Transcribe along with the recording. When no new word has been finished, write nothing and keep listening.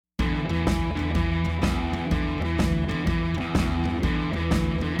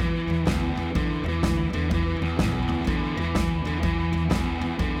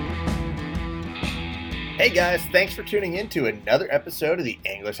Hey guys, thanks for tuning in to another episode of the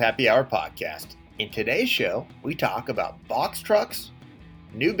Anglers Happy Hour podcast. In today's show, we talk about box trucks,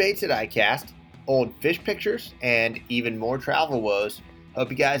 new baits at iCast, old fish pictures, and even more travel woes.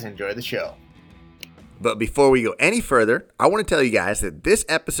 Hope you guys enjoy the show. But before we go any further, I want to tell you guys that this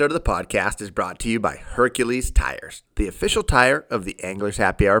episode of the podcast is brought to you by Hercules Tires, the official tire of the Anglers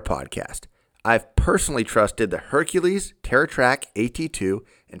Happy Hour podcast. I've personally trusted the Hercules TerraTrack AT2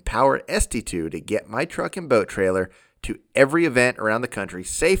 and Power ST2 to get my truck and boat trailer to every event around the country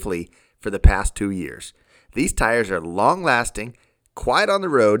safely for the past 2 years. These tires are long-lasting, quiet on the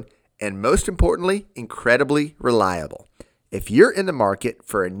road, and most importantly, incredibly reliable. If you're in the market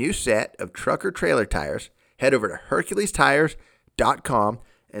for a new set of truck or trailer tires, head over to HerculesTires.com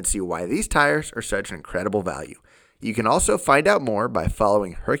and see why these tires are such an incredible value. You can also find out more by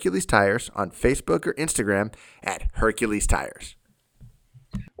following Hercules Tires on Facebook or Instagram at Hercules Tires.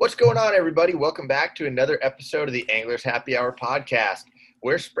 What's going on, everybody? Welcome back to another episode of the Anglers Happy Hour podcast.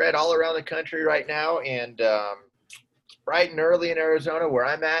 We're spread all around the country right now, and it's bright and early in Arizona where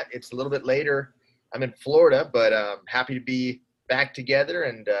I'm at. It's a little bit later. I'm in Florida, but happy to be back together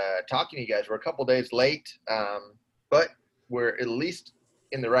and talking to you guys. We're a couple days late, but we're at least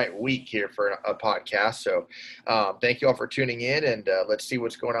in the right week here for a podcast. So thank you all for tuning in, and let's see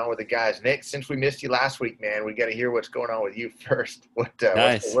what's going on with the guys. Nick, since we missed you last week, man, we got to hear what's going on with you first. What's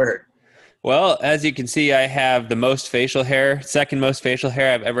the word? Well, as you can see, I have the most facial hair, second most facial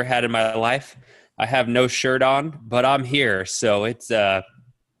hair I've ever had in my life. I have no shirt on, but I'm here. So it's been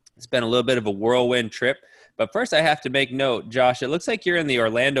a little bit of a whirlwind trip. But first, I have to make note, Josh, it looks like you're in the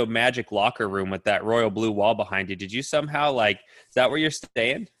Orlando Magic locker room with that royal blue wall behind you. Did you somehow, is that where you're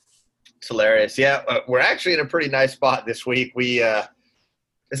staying? It's hilarious. Yeah, we're actually in a pretty nice spot this week. This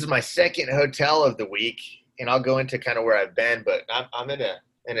is my second hotel of the week, and I'll go into kind of where I've been, but I'm in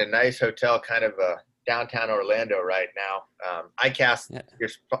a nice hotel, kind of downtown Orlando right now. iCast, your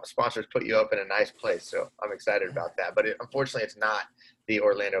sponsors put you up in a nice place, so I'm excited about that. But unfortunately, it's not the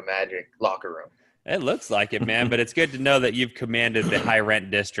Orlando Magic locker room. It looks like it, man, but it's good to know that you've commanded the high rent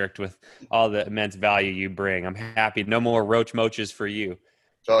district with all the immense value you bring. I'm happy. No more roach moches for you.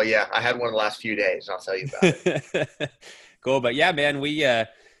 So, yeah, I had one the last few days, and I'll tell you about it. Cool. But, yeah, man,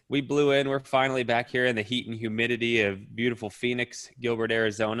 we blew in. We're finally back here in the heat and humidity of beautiful Phoenix, Gilbert,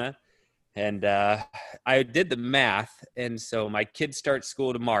 Arizona. And I did the math, and so my kids start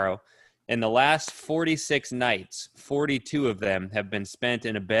school tomorrow. In the last 46 nights, 42 of them have been spent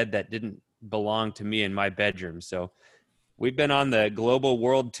in a bed that didn't belong to me in my bedroom. So we've been on the global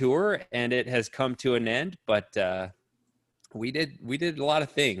world tour, and it has come to an end, but we did a lot of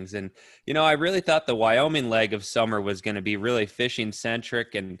things. And I really thought the Wyoming leg of summer was going to be really fishing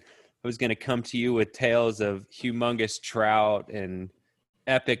centric, and I was going to come to you with tales of humongous trout and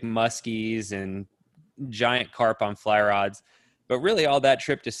epic muskies and giant carp on fly rods. But really all that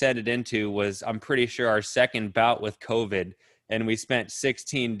trip descended into was, I'm pretty sure, our second bout with COVID. And we spent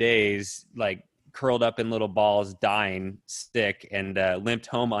 16 days curled up in little balls, dying sick, and limped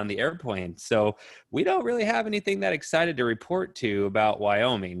home on the airplane. So we don't really have anything that excited to report to about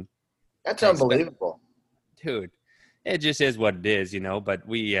Wyoming. That's unbelievable. Dude, it just is what it is, but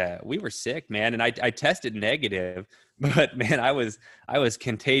we were sick, man. And I tested negative, but man, I was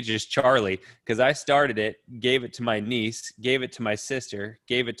contagious Charlie, because I started it, gave it to my niece, gave it to my sister,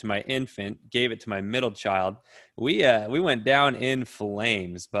 gave it to my infant, gave it to my middle child. We went down in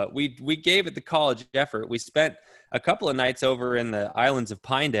flames, but we gave it the college effort. We spent a couple of nights over in the islands of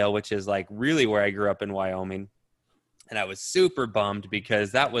Pinedale, which is really where I grew up in Wyoming. And I was super bummed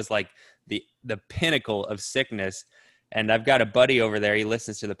because that was the pinnacle of sickness. And I've got a buddy over there. He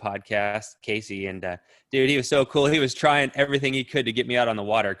listens to the podcast, Casey. And dude, he was so cool. He was trying everything he could to get me out on the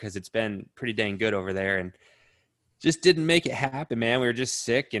water because it's been pretty dang good over there. And just didn't make it happen, man. We were just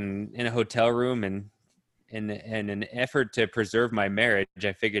sick and in a hotel room. And in an effort to preserve my marriage,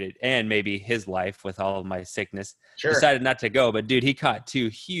 I figured it, and maybe his life with all of my sickness, decided not to go. But dude, he caught 2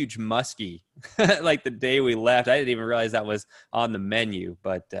 huge muskie the day we left. I didn't even realize that was on the menu.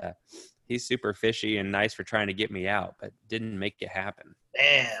 But he's super fishy and nice for trying to get me out, but didn't make it happen.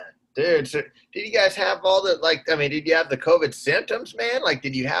 Man, dude, so did you guys have all the, did you have the COVID symptoms, man?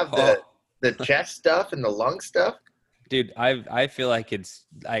 Did you have the chest stuff and the lung stuff? Dude, I feel like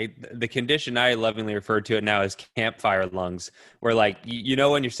the condition I lovingly refer to it now as campfire lungs, where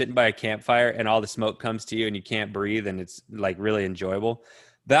when you're sitting by a campfire and all the smoke comes to you and you can't breathe and it's really enjoyable.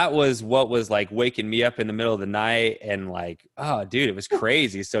 That was what was waking me up in the middle of the night and oh dude, it was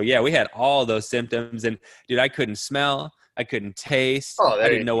crazy. So yeah, we had all those symptoms, and dude, I couldn't smell, I couldn't taste. I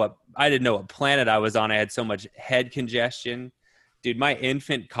didn't know what planet I was on. I had so much head congestion. Dude, my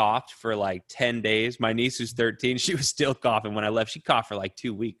infant coughed for like 10 days. My niece who's 13, she was still coughing when I left. She coughed for like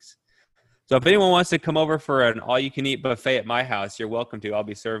 2 weeks. So if anyone wants to come over for an all-you-can-eat buffet at my house, you're welcome to. I'll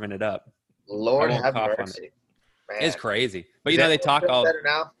be serving it up. Lord have cough on mercy. it. Man. It's crazy. But, Is they everyone talk feeling all – better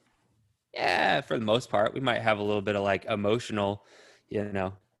now? yeah, for the most part. We might have a little bit of like emotional,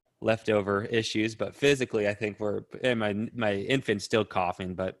 leftover issues. But physically, I think my infant's still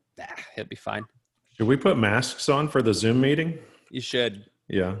coughing, but he'll be fine. Should we put masks on for the Zoom meeting? You should.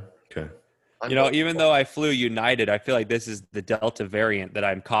 Yeah. Okay. Even though I flew United, I feel like this is the Delta variant that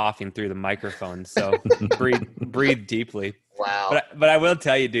I'm coughing through the microphone. So breathe deeply. Wow. But I will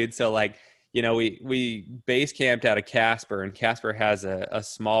tell you, dude. So like, we base camped out of Casper, and Casper has a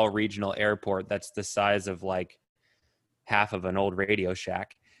small regional airport that's the size of like half of an old Radio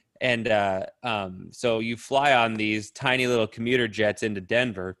Shack. And so you fly on these tiny little commuter jets into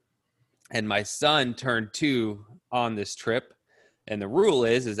Denver. And my son turned 2 on this trip. And the rule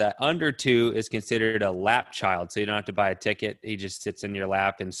is that under 2 is considered a lap child. So you don't have to buy a ticket. He just sits in your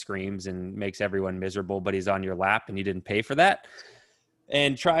lap and screams and makes everyone miserable, but he's on your lap and you didn't pay for that.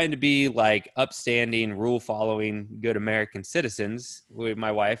 And trying to be like upstanding, rule following, good American citizens,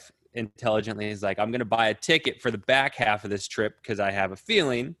 my wife intelligently is like, I'm going to buy a ticket for the back half of this trip because I have a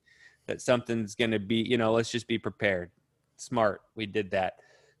feeling that something's going to be, let's just be prepared. Smart. We did that.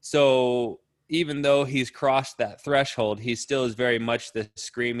 So even though he's crossed that threshold, he still is very much the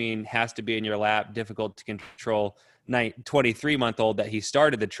screaming, has to be in your lap, difficult to control 23-month-old that he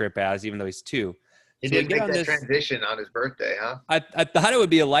started the trip as, even though he's 2. He didn't make that transition on his birthday, huh? I thought it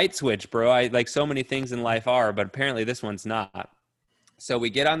would be a light switch, bro. I like so many things in life are, but apparently this one's not. So we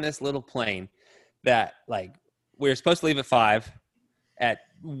get on this little plane that like we were supposed to leave at 5. At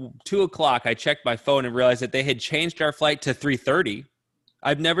 2 o'clock, I checked my phone and realized that they had changed our flight to 3:30.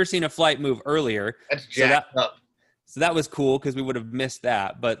 I've never seen a flight move earlier. That's jacked up. So that was cool because we would have missed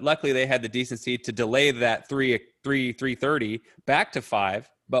that. But luckily they had the decency to delay that 3:30 back to 5.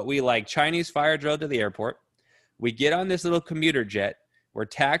 But we like Chinese fire drilled to the airport. We get on this little commuter jet. We're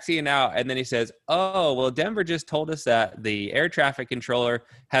taxiing out. And then he says, oh, well, Denver just told us that the air traffic controller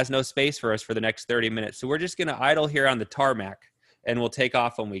has no space for us for the next 30 minutes. So we're just going to idle here on the tarmac and we'll take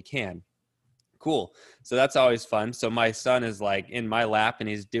off when we can. Cool. So that's always fun. So my son is like in my lap and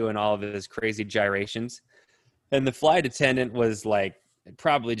he's doing all of his crazy gyrations. And the flight attendant was like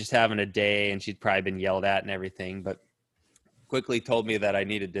probably just having a day and she'd probably been yelled at and everything, but quickly told me that I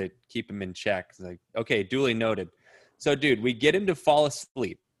needed to keep him in check. It's like, okay, duly noted. So dude, we get him to fall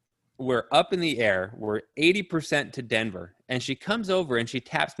asleep. We're up in the air. We're 80% to Denver. And she comes over and she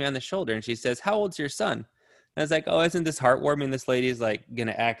taps me on the shoulder and she says, how old's your son? And I was like, oh, isn't this heartwarming? This lady's like going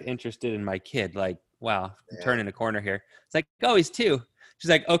to act interested in my kid. Like, wow, I'm turning a corner here. It's like, oh, he's 2. She's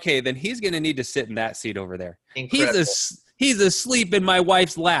like, okay, then he's going to need to sit in that seat over there. Incredible. He's asleep in my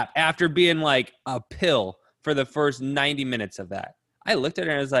wife's lap after being like a pill for the first 90 minutes of that. I looked at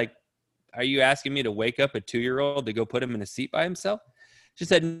her and I was like, are you asking me to wake up a 2-year-old to go put him in a seat by himself? She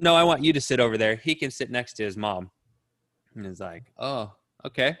said, no, I want you to sit over there. He can sit next to his mom. And it's like, oh,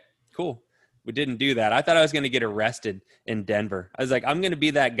 okay, cool. We didn't do that. I thought I was going to get arrested in Denver. I was like, I'm going to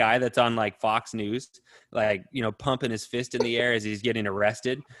be that guy that's on like Fox News, like, pumping his fist in the air as he's getting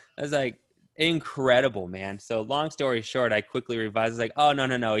arrested. I was like, incredible, man. So long story short, I quickly revised. I was like, oh,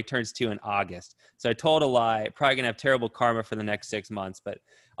 no. He turns 2 in August. So I told a lie. Probably going to have terrible karma for the next 6 months. But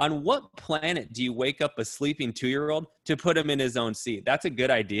on what planet do you wake up a sleeping 2-year-old to put him in his own seat? That's a good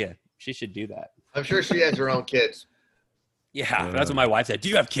idea. She should do that. I'm sure she has her own kids. Yeah, that's what my wife said. Do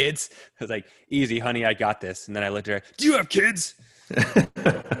you have kids? I was like, easy, honey, I got this. And then I looked at her, do you have kids?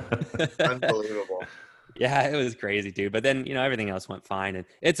 Unbelievable. Yeah, it was crazy, dude. But then, everything else went fine. And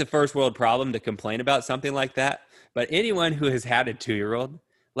it's a first world problem to complain about something like that. But anyone who has had a 2-year-old,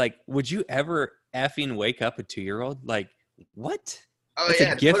 like, would you ever effing wake up a 2-year-old? Like, what? Oh, it's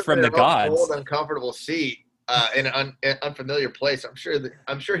yeah, a gift from the gods. Old, uncomfortable seat in an unfamiliar place.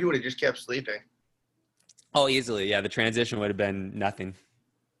 I'm sure he would have just kept sleeping. Oh, easily. Yeah, the transition would have been nothing.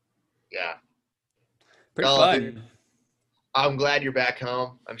 Yeah. Pretty fun. Dude, I'm glad you're back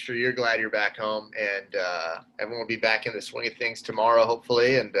home. I'm sure you're glad you're back home. And everyone will be back in the swing of things tomorrow,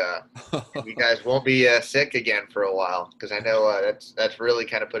 hopefully. And you guys won't be sick again for a while, because I know that's really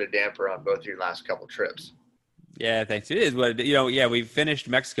kind of put a damper on both your last couple trips. Yeah, thanks. It is what we finished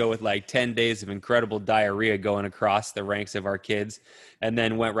Mexico with like 10 days of incredible diarrhea going across the ranks of our kids, and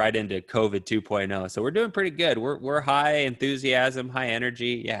then went right into COVID 2.0. So we're doing pretty good. We're high enthusiasm, high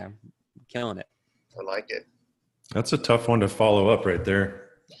energy. Yeah, killing it. I like it. That's a tough one to follow up right there.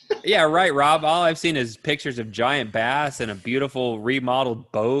 Yeah, right, Rob. All I've seen is pictures of giant bass and a beautiful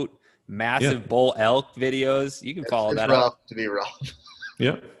remodeled boat, massive bull elk videos. You can follow that rough up. to be rough.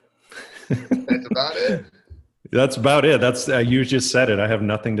 Yep. That's about it. That's about it. That's you just said it. I have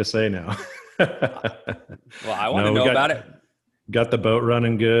nothing to say now. Well, I want to know about it. Got the boat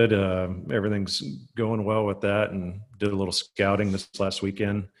running good. Everything's going well with that, and did a little scouting this last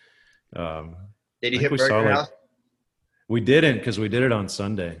weekend. Did you hit Burger House? We didn't, because we did it on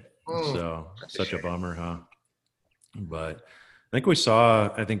Sunday. Oh, So such a bummer, huh? But I think we saw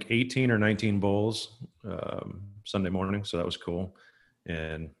 18 or 19 bulls Sunday morning, so that was cool.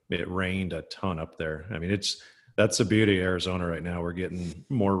 And it rained a ton up there. I mean, that's the beauty of Arizona right now. We're getting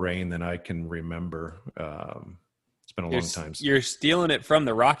more rain than I can remember. It's been a long time. You're stealing it from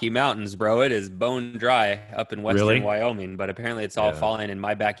the Rocky Mountains, bro. It is bone dry up in western Wyoming, but apparently it's all falling in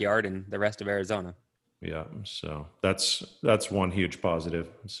my backyard and the rest of Arizona. Yeah, so that's one huge positive.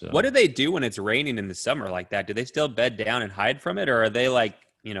 So what do they do when it's raining in the summer like that? Do they still bed down and hide from it, or are they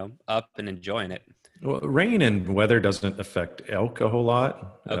up and enjoying it? Well, rain and weather doesn't affect elk a whole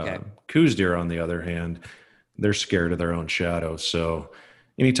lot. Okay. Coos deer, on the other hand, they're scared of their own shadow. So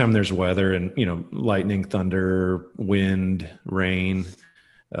anytime there's weather and, lightning, thunder, wind, rain,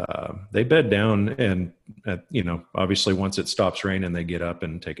 they bed down, and, obviously once it stops raining, they get up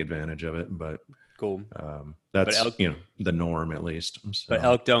and take advantage of it. But cool. That's, elk, the norm at least. So, but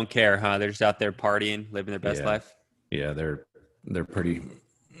elk don't care, huh? They're just out there partying, living their best life. Yeah. They're pretty,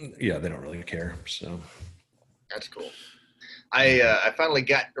 they don't really care. So that's cool. I finally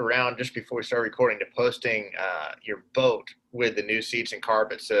got around just before we started recording to posting your boat with the new seats and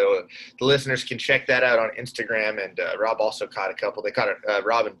carpet, so the listeners can check that out on Instagram. And Rob also caught a couple. They caught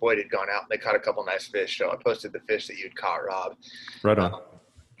Rob and Boyd had gone out and they caught a couple nice fish. So I posted the fish that you'd caught, Rob. Right on.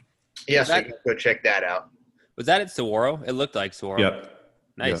 Yeah, so you can go check that out. Was that at Saguaro? It looked like Saguaro. Yep.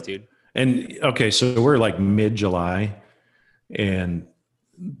 Nice, dude. And okay, so we're like mid-July, and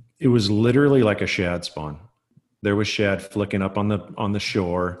it was literally like a shad spawn. There was shad flicking up on the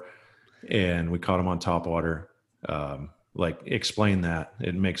shore, and we caught them on topwater. Explain that.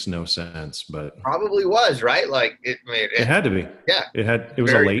 It makes no sense, but probably was, right? Like it had to be. Yeah. It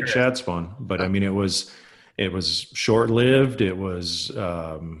was a late shad spawn, but I mean, it was short-lived. It was,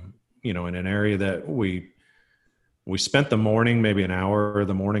 in an area that we spent the morning, maybe an hour of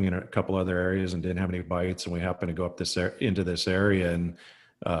the morning in a couple other areas, and didn't have any bites. And we happened to go up into this area, and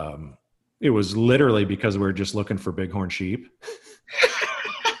it was literally because we were just looking for bighorn sheep.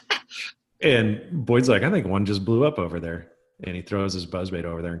 And Boyd's like, I think one just blew up over there. And he throws his buzzbait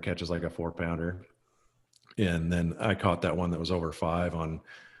over there and catches like a 4-pounder. And then I caught that one that was over 5 on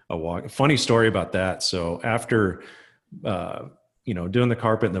a walk. Funny story about that. So after, doing the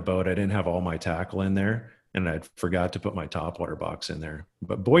carpet in the boat, I didn't have all my tackle in there, and I forgot to put my topwater box in there.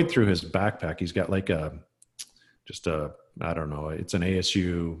 But Boyd threw his backpack. He's got like I don't know, it's an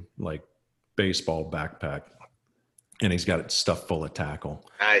ASU like baseball backpack, and he's got it stuffed full of tackle.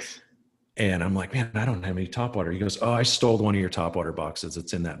 Nice. And I'm like, man, I don't have any topwater. He goes, oh, I stole one of your topwater boxes.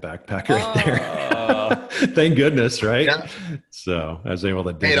 It's in that backpack right there. Thank goodness, right? Yeah. So I was able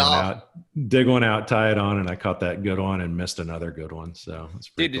to dig one out, tie it on, and I caught that good one and missed another good one. So it's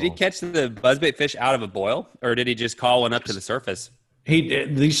pretty cool. Did he catch the buzzbait fish out of a boil, or did he just call one up to the surface?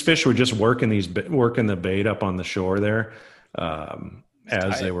 These fish were just working the bait up on the shore there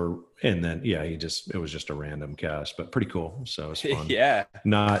as they were. And then, it was just a random cast, but pretty cool. So it was fun. Yeah.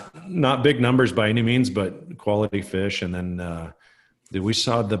 Not big numbers by any means, but quality fish. And then we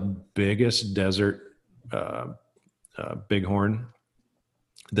saw the biggest desert bighorn.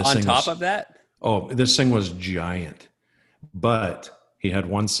 On top of that? Oh, this thing was giant, but he had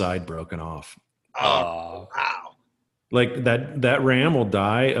one side broken off. Oh, wow. Like that ram will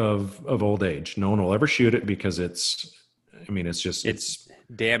die of old age. No one will ever shoot it because it's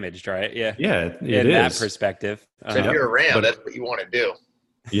damaged, right? Yeah. Yeah, it in is. That perspective. So if you're a ram, that's what you want to do.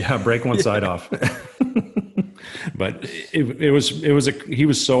 Yeah, break one side off. But he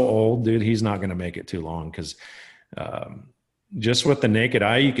was so old, dude. He's not going to make it too long, because just with the naked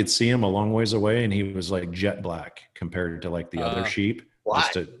eye, you could see him a long ways away, and he was like jet black compared to like the other sheep. Why?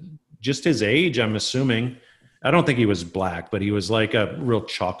 Just his age, I'm assuming. I don't think he was black, but he was like a real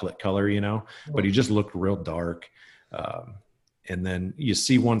chocolate color, But he just looked real dark. And then you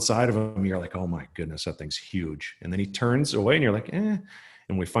see one side of him, you're like, oh my goodness, that thing's huge. And then he turns away and you're like, eh.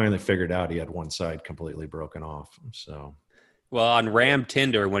 And we finally figured out he had one side completely broken off. So, well, on Ram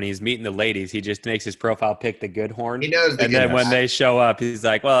Tinder, when he's meeting the ladies, he just makes his profile pic the good horn. He knows and then when they show up, he's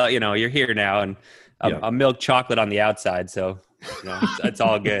like, well, you're here now, and a milk chocolate on the outside. So, it's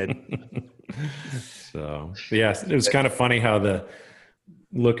all good. So, yeah, it was kind of funny how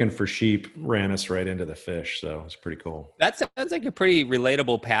looking for sheep ran us right into the fish. So it's pretty cool. That sounds like a pretty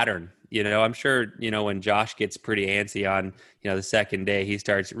relatable pattern. I'm sure, when Josh gets pretty antsy on, the second day, he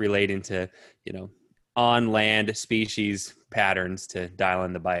starts relating to, on land species patterns to dial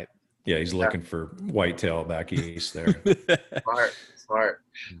in the bite. Yeah, he's looking for whitetail back east there. Smart.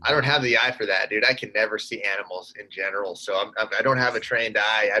 I don't have the eye for that, dude. I can never see animals in general, so I don't have a trained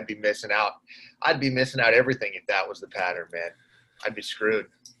eye. I'd be missing out. I'd be missing out everything if that was the pattern, man. I'd be screwed.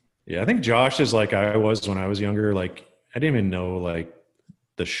 Yeah, I think Josh is like I was when I was younger. Like I didn't even know like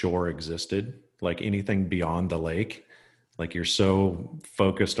the shore existed, like anything beyond the lake. Like you're so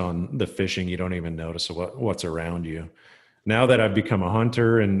focused on the fishing, you don't even notice what's around you. Now that I've become a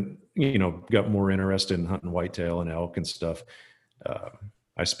hunter and, got more interested in hunting whitetail and elk and stuff,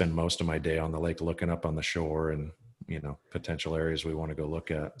 I spend most of my day on the lake looking up on the shore and, potential areas we want to go look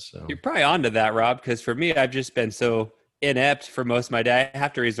at. So you're probably onto that, Rob, because for me, I've just been so inept for most of my day. I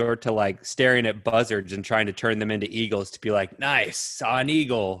have to resort to like staring at buzzards and trying to turn them into eagles to be like, nice, saw an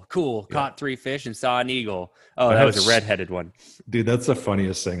eagle, cool, caught 3 fish and saw an eagle. Oh, that was a redheaded one. Dude, that's the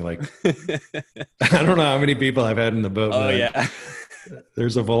funniest thing. Like, I don't know how many people I've had in the boat. Oh, yeah.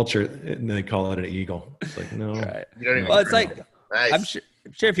 There's a vulture and they call it an eagle. It's like, no. Right. Well, it's like, nice. I'm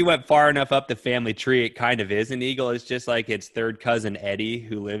sure if you went far enough up the family tree, it kind of is an eagle. It's just like its third cousin, Eddie,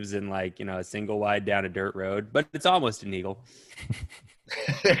 who lives in like, a single wide down a dirt road, but it's almost an eagle.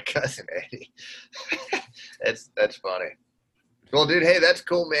 Cousin Eddie. That's funny. Well, dude, hey, that's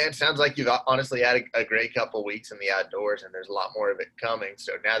cool, man. Sounds like you've honestly had a great couple weeks in the outdoors, and there's a lot more of it coming.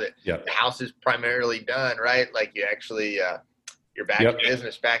 So now that the house is primarily done, right? Like you actually, you're back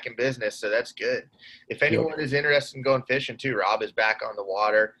in business. So that's good. If anyone is interested in going fishing too, Rob is back on the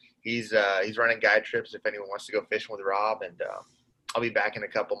water. He's running guide trips if anyone wants to go fishing with Rob, and I'll be back in a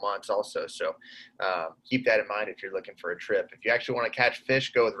couple months also. So keep that in mind if you're looking for a trip. If you actually want to catch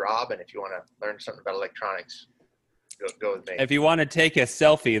fish, go with Rob. And if you want to learn something about electronics, go with me. If you want to take a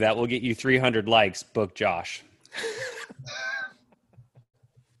selfie that will get you 300 likes, book Josh.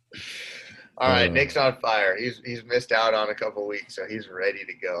 All right, Nick's on fire. He's missed out on a couple weeks, so he's ready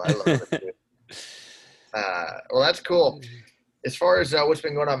to go. I love it. Well, that's cool. As far as what's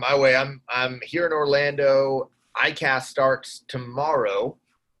been going on my way, I'm here in Orlando. ICAST starts tomorrow.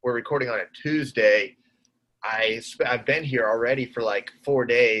 We're recording on a Tuesday. I've been here already for like 4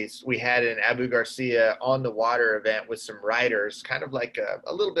 days. We had an Abu Garcia on the water event with some riders, kind of like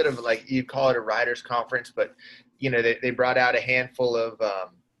a little bit of like, you call it a riders conference, but they brought out a handful of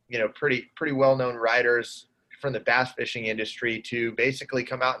pretty well-known riders from the bass fishing industry to basically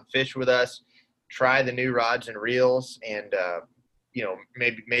come out and fish with us, try the new rods and reels, and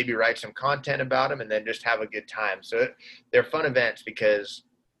maybe write some content about them, and then just have a good time. So they're fun events because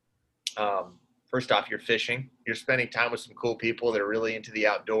first off, you're fishing, you're spending time with some cool people that are really into the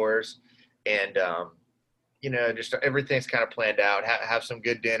outdoors, and just everything's kind of planned out. Have some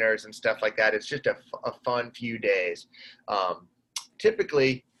good dinners and stuff like that. It's just a fun few days.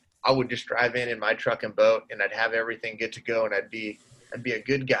 Typically, I would just drive in my truck and boat, and I'd have everything good to go, and I'd be a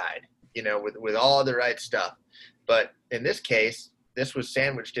good guide, with all the right stuff. But in this case, this was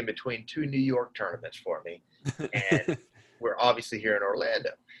sandwiched in between 2 New York tournaments for me, and we're obviously here in Orlando.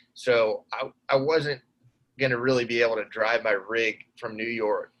 So I wasn't going to really be able to drive my rig from New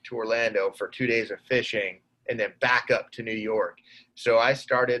York to Orlando for 2 days of fishing and then back up to New York. So I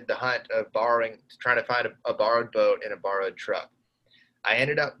started the hunt of trying to find a borrowed boat and a borrowed truck. I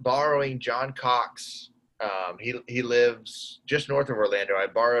ended up borrowing John Cox. He lives just north of Orlando. I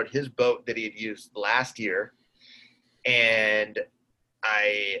borrowed his boat that he had used last year, and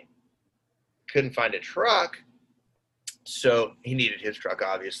I couldn't find a truck. So he needed his truck,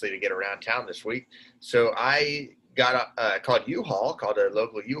 obviously, to get around town this week. So I called U-Haul, called a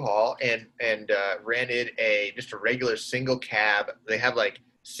local U-Haul, and rented just a regular single cab. They have like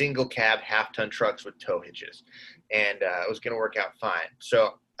single cab half-ton trucks with tow hitches, and it was going to work out fine.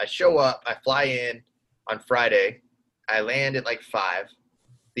 So I show up, I fly in on Friday, I land at like 5.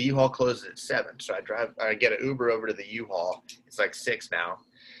 The U-Haul closes at 7, so I get an Uber over to the U-Haul. It's like 6 now,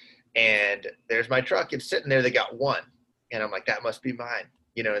 and there's my truck. It's sitting there. They got one. And I'm like, that must be mine,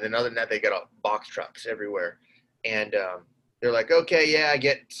 and then other than that, they got box trucks everywhere. And they're like, okay, yeah, I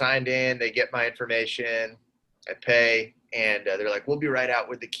get signed in. They get my information. I pay. And they're like, we'll be right out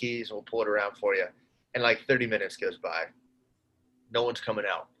with the keys, and we'll pull it around for you. And like 30 minutes goes by. No one's coming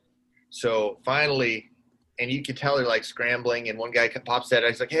out. So finally, and you can tell they're like scrambling. And one guy pops out.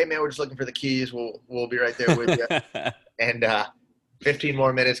 He's like, hey, man, we're just looking for the keys. We'll be right there with you. And 15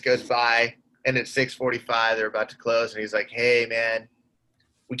 more minutes goes by. And at 6:45, they're about to close, and he's like, hey, man,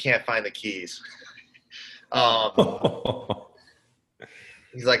 we can't find the keys.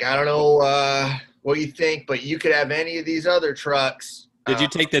 He's like, I don't know what you think, but you could have any of these other trucks. Did you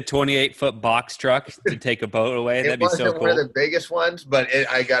take the 28-foot box truck to take a boat away? That'd be so wasn't cool. one of the biggest ones, but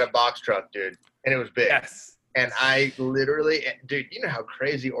I got a box truck, dude, and it was big. Yes. And I literally, dude, you know how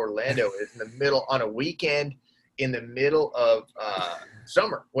crazy Orlando is in the middle on a weekend in the middle of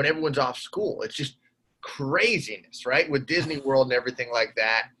summer when everyone's off school. It's just craziness, right? With Disney World and everything like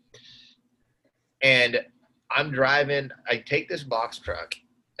that. And I'm driving, I take this box truck,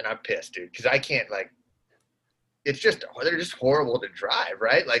 and I'm pissed, dude, because I can't, like, it's just, they're just horrible to drive,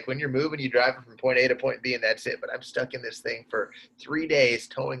 right? Like when you're moving, you drive from point A to point B and that's it. But I'm stuck in this thing for 3 days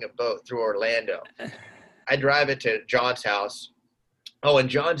towing a boat through Orlando. I drive it to John's house. Oh, and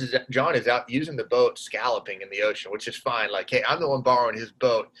John is out using the boat scalloping in the ocean, which is fine. Like, hey, I'm the one borrowing his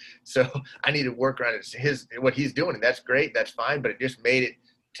boat, so I need to work around what he's doing, and that's great, that's fine. But it just made it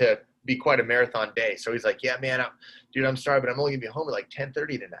to be quite a marathon day. So he's like, yeah, man, dude, I'm sorry, but I'm only gonna be home at like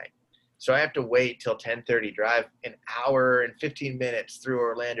 10:30 tonight. So I have to wait till 10:30, drive an hour and 15 minutes through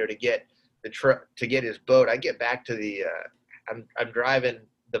Orlando to get to get his boat. I get back to the I'm driving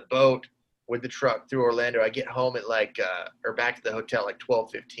the boat with the truck through Orlando. I get home at or back to the hotel like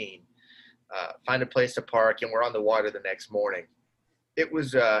 12:15. Find a place to park, and we're on the water the next morning. It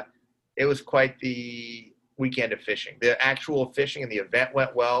was quite the weekend of fishing. The actual fishing and the event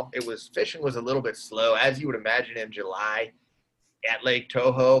went well. Fishing was a little bit slow, as you would imagine in July at Lake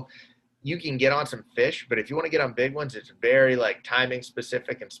Toho. You can get on some fish, but if you want to get on big ones, it's very like timing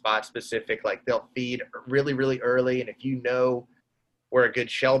specific and spot specific. Like they'll feed really, really early. And if you know where a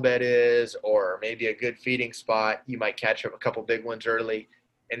good shell bed is, or maybe a good feeding spot, you might catch up a couple big ones early.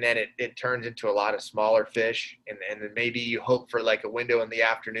 And then it turns into a lot of smaller fish. And then maybe you hope for like a window in the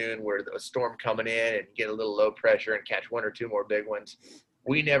afternoon where a storm coming in and get a little low pressure and catch 1 or 2 more big ones.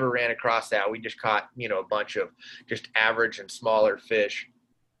 We never ran across that. We just caught, a bunch of just average and smaller fish.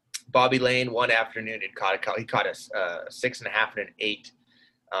 Bobby Lane one afternoon he caught a 6.5 and an 8,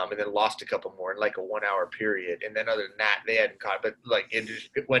 and then lost a couple more in like a 1 hour period. And then other than that, they hadn't caught. But like it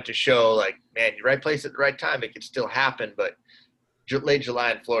went to show, like, man, you're right place at the right time. It could still happen, but late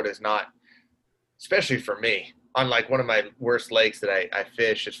July in Florida is not, especially for me, on like one of my worst lakes that I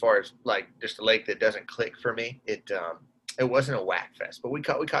fish. As far as like just a lake that doesn't click for me, it wasn't a whack fest. But we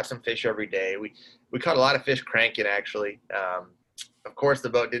caught some fish every day. We caught a lot of fish cranking actually. Of course, the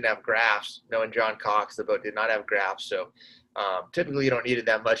boat didn't have graphs. Knowing John Cox, the boat did not have graphs. So typically you don't need it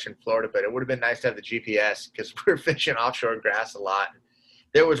that much in Florida, but it would have been nice to have the GPS because we're fishing offshore grass a lot.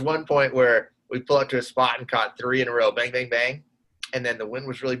 There was one point where we pulled up to a spot and caught 3 in a row, bang, bang, bang. And then the wind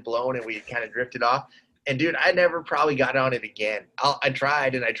was really blowing and we kind of drifted off. And, dude, I never probably got on it again. I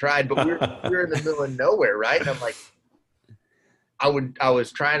tried, but we were in the middle of nowhere, right? And I'm like, I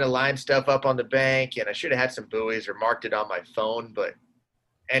was trying to line stuff up on the bank, and I should have had some buoys or marked it on my phone. But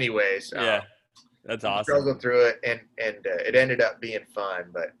anyways, yeah, that's awesome. Struggled through it, and it ended up being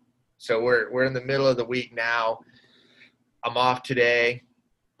fun. But so we're in the middle of the week now. I'm off today,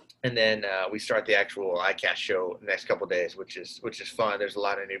 and then we start the actual iCast show the next couple of days, which is fun. There's a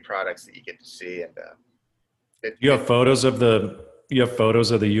lot of new products that you get to see, and you have photos of the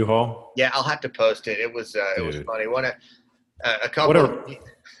U-Haul? Yeah, I'll have to post it. It was funny. A couple.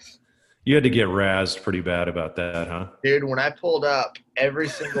 You had to get razzed pretty bad about that, huh? Dude, when I pulled up, every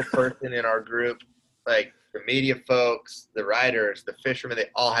single person in our group, like the media folks, the writers, the fishermen,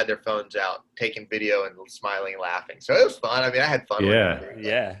 they all had their phones out, taking video and smiling and laughing. So it was fun. I mean, I had fun with it.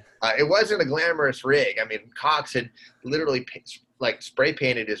 Yeah. It wasn't a glamorous rig. I mean, Cox had literally like spray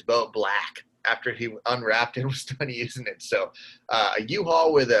painted his boat black after he unwrapped and was done using it. So a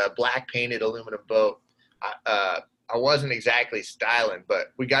U-Haul with a black painted aluminum boat, I wasn't exactly styling,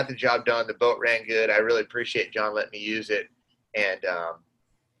 but we got the job done. The boat ran good. I really appreciate John letting me use it. And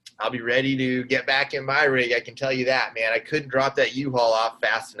I'll be ready to get back in my rig. I can tell you that, man. I couldn't drop that U-Haul off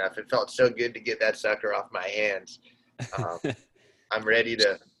fast enough. It felt so good to get that sucker off my hands. I'm ready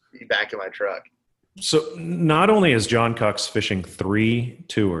to be back in my truck. So not only is John Cox fishing 3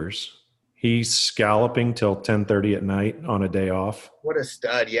 tours, he's scalloping till 10:30 at night on a day off. What a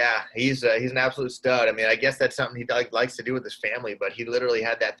stud. Yeah, he's an absolute stud. I mean, I guess that's something he likes to do with his family, but he literally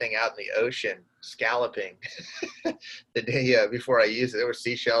had that thing out in the ocean scalloping the day before I used it. There were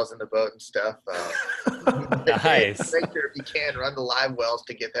seashells in the boat and stuff. Nice. Make sure if you can, run the live wells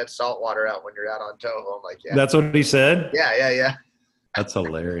to get that salt water out when you're out on Toho. I'm like, yeah. That's what he said? Yeah. That's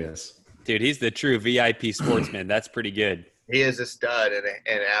hilarious. Dude, he's the true VIP sportsman. That's pretty good. He is a stud and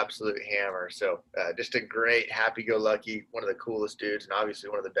an absolute hammer. So just a great, happy-go-lucky, one of the coolest dudes, and obviously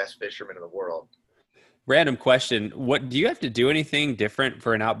one of the best fishermen in the world. Random question. What do you have to do anything different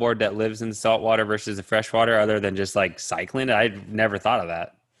for an outboard that lives in saltwater versus the freshwater other than just like cycling? I've never thought of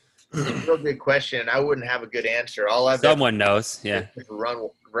that. It's a real good question. I wouldn't have a good answer. All I've done Someone knows. Yeah. is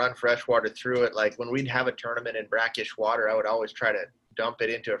run freshwater through it. Like when we'd have a tournament in brackish water, I would always try to dump it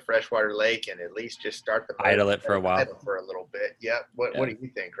into a freshwater lake and at least just start the Idle it for a while. Idle for a little bit. Yep. What do you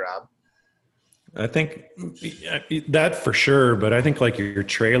think, Rob? I think that for sure, but I think like your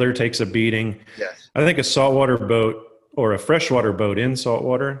trailer takes a beating. Yes. I think a saltwater boat or a freshwater boat in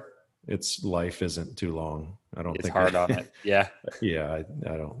saltwater, its life isn't too long. I don't It's think hard on it. Yeah. Yeah,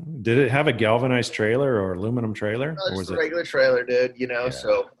 I don't. Did it have a galvanized trailer or aluminum trailer? No, Or just was a it? regular trailer, dude. Yeah.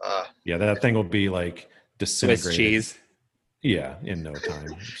 So Yeah, that thing will be like disintegrated. Swiss cheese. Yeah, in no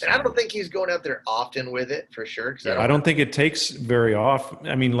time. and I don't think he's going out there often with it for sure. Because I don't think it takes very off.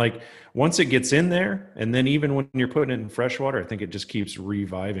 I mean, like once it gets in there, and then even when you're putting it in fresh water, I think it just keeps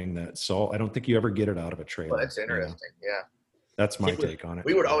reviving that salt. I don't think you ever get it out of a trailer. Well, that's interesting. Yeah. That's my take on it.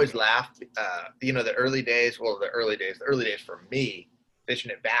 We would always laugh, the early days for me,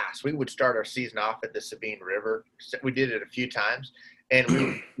 fishing at bass, we would start our season off at the Sabine River. We did it a few times,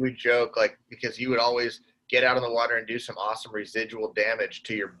 and we'd joke, like, because you would always get out on the water and do some awesome residual damage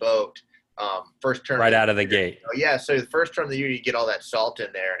to your boat. First turn. Right out of the gate. Oh, yeah, so the first turn of the year, you get all that salt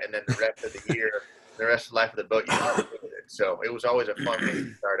in there, and then the rest of the year, the rest of the life of the boat, you deal with it. So it was always a fun way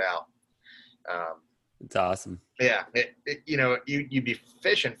to start out. It's awesome. Yeah, you'd be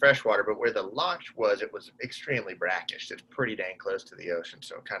fishing freshwater, but where the launch was, it was extremely brackish. It's pretty dang close to the ocean,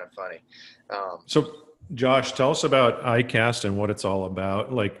 so kind of funny. So, Josh, tell us about iCast and what it's all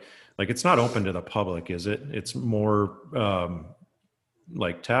about. Like it's not open to the public, is it? It's more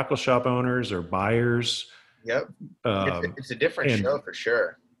like tackle shop owners or buyers. Yep, it's a different show for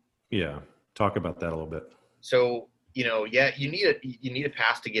sure. Yeah, talk about that a little bit. So. You need a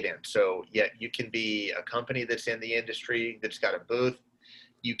pass to get in. So yeah, you can be a company that's in the industry that's got a booth.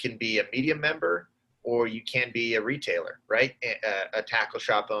 You can be a media member, or you can be a retailer, right? A tackle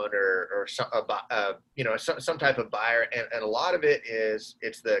shop owner, or some type of buyer. And a lot of it is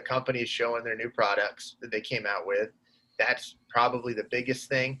it's the companies showing their new products that they came out with. That's probably the biggest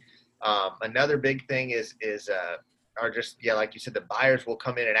thing. Another big thing is like you said, the buyers will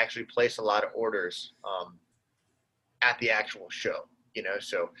come in and actually place a lot of orders. At the actual show,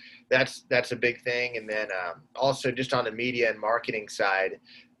 so that's a big thing. And then also just on the media and marketing side,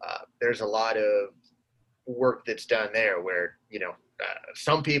 there's a lot of work that's done there where,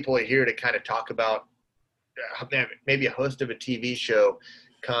 some people are here to kind of talk about maybe a host of a TV show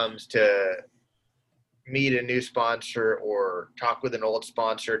comes to meet a new sponsor or talk with an old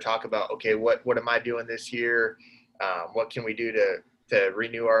sponsor, talk about, okay, what am I doing this year? What can we do to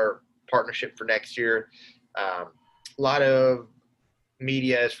renew our partnership for next year? A lot of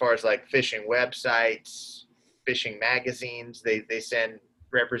media as far as like fishing websites, fishing magazines, they send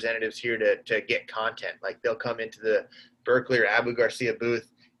representatives here to get content. Like they'll come into the Berkley or Abu Garcia booth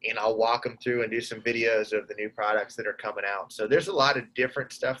and I'll walk them through and do some videos of the new products that are coming out. So there's a lot of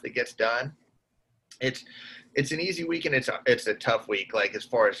different stuff that gets done. It's an easy week and it's a tough week. Like as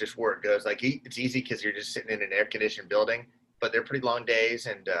far as just work goes, like it's easy because you're just sitting in an air conditioned building, but they're pretty long days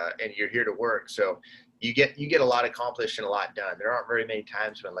and you're here to work. So you get a lot accomplished and a lot done. There aren't very many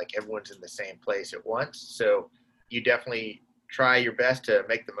times when like everyone's in the same place at once. So you definitely try your best to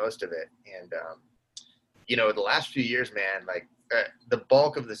make the most of it. And, the last few years, man, like the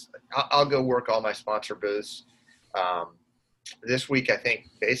bulk of this, I'll go work all my sponsor booths. This week, I think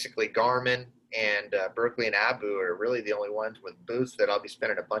basically Garmin and Berkley and Abu are really the only ones with booths that I'll be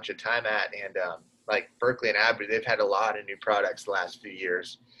spending a bunch of time at. And like Berkley and Abu, they've had a lot of new products the last few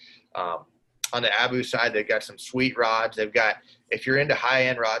years. On the Abu side, they've got some sweet rods. They've got, if you're into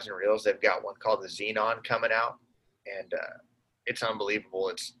high-end rods and reels, they've got one called the Xenon coming out, and it's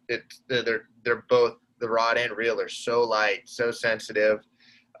unbelievable. They're both, the rod and reel are so light, so sensitive.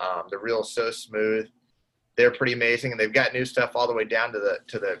 The reel's so smooth. They're pretty amazing, and they've got new stuff all the way down to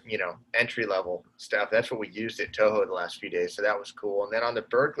the entry level stuff. That's what we used at Toho the last few days, so that was cool. And then on the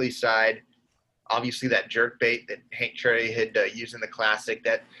Berkley side, obviously that jerk bait that Hank Cherry had used in the Classic,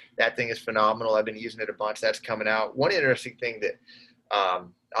 that thing is phenomenal. I've been using it a bunch. That's coming out. One interesting thing that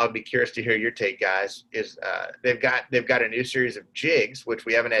I'll be curious to hear your take, guys, is they've got a new series of jigs, which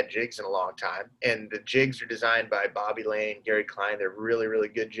we haven't had jigs in a long time. And the jigs are designed by Bobby Lane, Gary Klein. They're really, really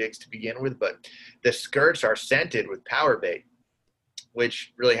good jigs to begin with. But the skirts are scented with power bait,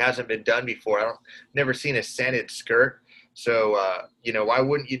 which really hasn't been done before. Never seen a scented skirt. So, why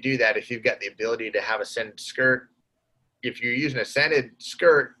wouldn't you do that if you've got the ability to have a scented skirt? If you're using a scented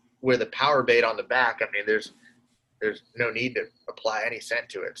skirt with a power bait on the back, I mean, there's no need to apply any scent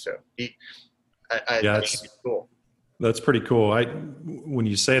to it. So Yeah, I think it's cool. that's pretty cool. When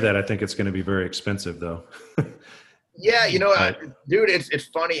you say that, I think it's going to be very expensive, though. Yeah, But dude, it's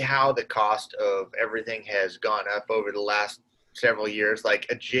funny how the cost of everything has gone up over the last several years. Like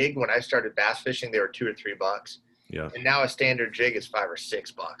a jig, when I started bass fishing, they were $2 or $3, yeah, and now a standard jig is $5 or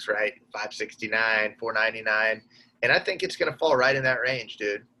 $6, right? 569, 499, and I think it's going to fall right in that range,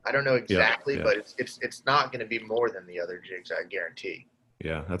 dude. I don't know yeah, exactly, yeah, but it's not going to be more than the other jigs, I guarantee.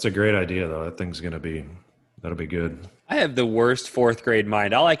 yeah. That's a great idea, though. That'll be good. I have the worst fourth grade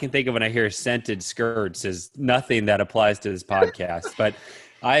mind. All I can think of when I hear scented skirts is nothing that applies to this podcast. But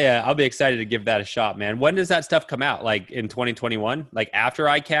I'll be excited to give that a shot, man. When does that stuff come out? Like in 2021? Like after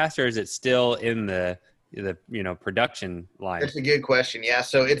ICAST, or is it still in the production line? That's a good question. Yeah,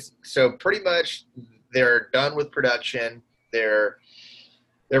 so pretty much they're done with production. They're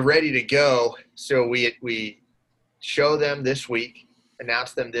ready to go. So we show them this week,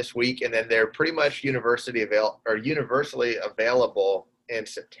 announce them this week, and then they're pretty much universally available in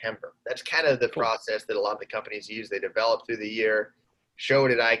September. That's kind of the process that a lot of the companies use. They develop through the year, show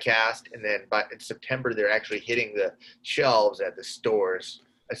it at ICAST, and then in September they're actually hitting the shelves at the stores,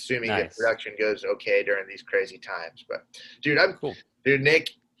 assuming that production goes okay during these crazy times. But dude, dude,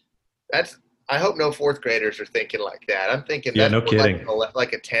 Nick, I hope no fourth graders are thinking like that. I'm thinking Yeah, that's no kidding.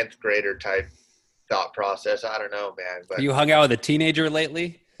 like a 10th grader type thought process. I don't know, man. But You hung out with a teenager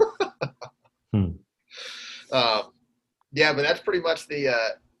lately? Yeah, but that's pretty much the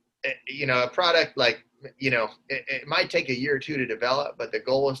a product like it might take a year or two to develop, but the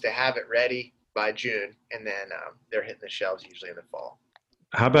goal is to have it ready by June, and then they're hitting the shelves usually in the fall.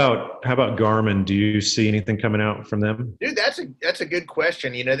 How about Garmin? Do you see anything coming out from them? Dude, that's a good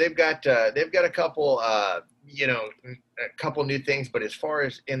question. They've got a couple a couple new things, but as far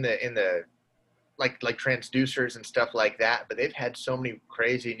as in the like transducers and stuff like that, but they've had so many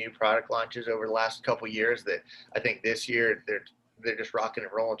crazy new product launches over the last couple of years that I think this year they're just rocking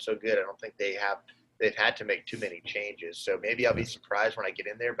and rolling so good. I don't think they've had to make too many changes. So maybe I'll be surprised when I get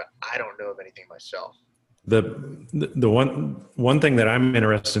in there, but I don't know of anything myself. The one thing that I'm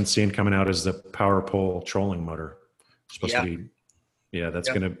interested in seeing coming out is the power pole trolling motor. It's supposed to be, that's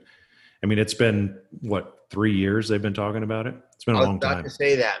going to. I mean, it's been 3 years they've been talking about it. It's been a long time. I was about to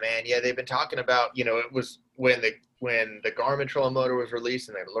say that, man. Yeah, they've been talking about. It was when the Garmin trolling motor was released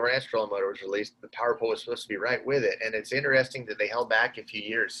and the Lowrance trolling motor was released. The power pole was supposed to be right with it, and it's interesting that they held back a few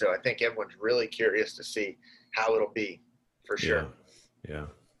years. So I think everyone's really curious to see how it'll be, for sure. Yeah.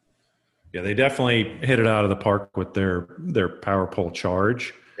 They definitely hit it out of the park with their power pole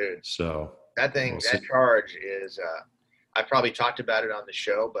charge. Dude, so that charge is. I probably talked about it on the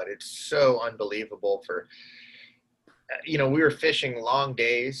show, but it's so unbelievable. We were fishing long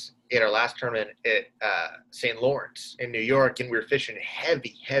days in our last tournament at St. Lawrence in New York, and we were fishing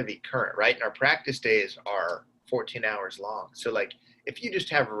heavy current, right? And our practice days are 14 hours long. So, like, if you just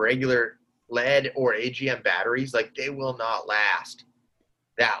have regular lead or AGM batteries, like, they will not last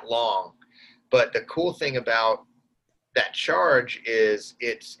that long. But the cool thing about that charge is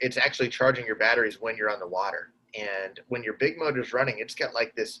it's actually charging your batteries when you're on the water. And when your big motor's running, it's got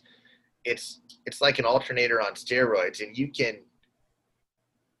like this, it's like an alternator on steroids, and you can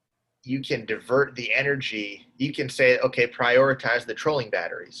divert the energy. You can say, okay, prioritize the trolling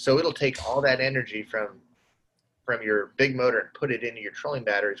batteries. So it'll take all that energy from your big motor and put it into your trolling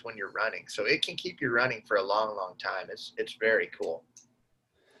batteries when you're running. So it can keep you running for a long, long time. It's very cool.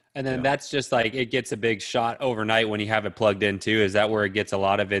 And then that's just like, it gets a big shot overnight when you have it plugged in too. Is that where it gets a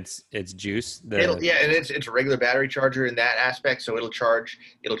lot of its juice? And it's a regular battery charger in that aspect. So it'll charge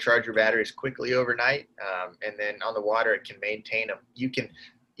your batteries quickly overnight. And then on the water, it can maintain them. You can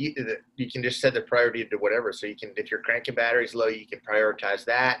just set the priority to whatever. So if your cranking battery's low, you can prioritize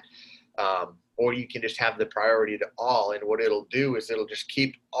that. Or you can just have the priority to all. And what it'll do is it'll just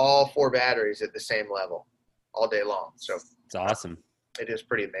keep all 4 batteries at the same level all day long. So it's awesome. It is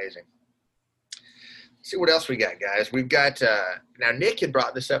pretty amazing. Let's see what else we got, guys. We've got now Nick had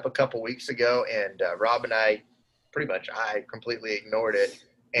brought this up a couple weeks ago, and Rob and I I completely ignored it.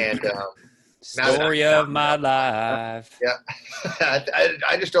 And story of my life. Yeah,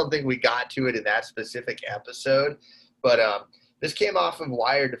 I just don't think we got to it in that specific episode. But this came off of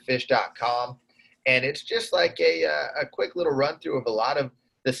wiredtofish.com, and it's just like a quick little run through of a lot of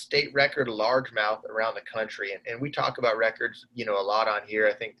the state record largemouth around the country. And we talk about records, a lot on here.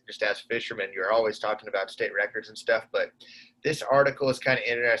 I think just as fishermen, you're always talking about state records and stuff. But this article is kind of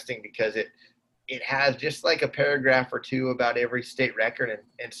interesting because it has just like a paragraph or two about every state record.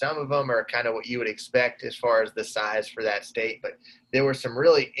 And some of them are kind of what you would expect as far as the size for that state. But there were some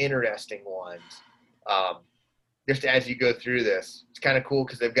really interesting ones. Just as you go through this, it's kind of cool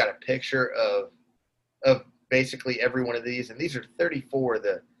because they've got a picture of of basically every one of these, and these are 34 of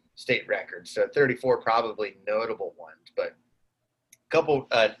the state records, so 34 probably notable ones, but a couple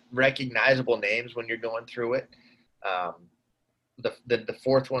recognizable names when you're going through it. The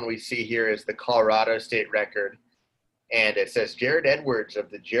fourth one we see here is the Colorado state record, and it says Jared Edwards of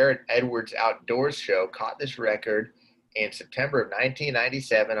the Jared Edwards Outdoors Show caught this record in September of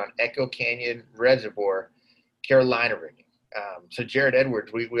 1997 on Echo Canyon Reservoir, Carolina rigging. So Jared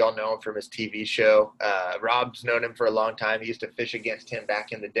Edwards, we all know him from his TV show. Rob's known him for a long time. He used to fish against him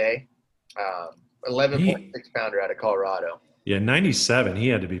back in the day. 11.6 pounder out of Colorado. Yeah, 97. He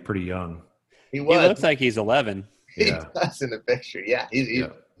had to be pretty young. He looks like he's 11. He Yeah. does in the picture. Yeah,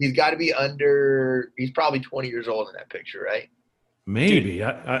 he's got to be under. He's probably 20 years old in that picture, right? Maybe.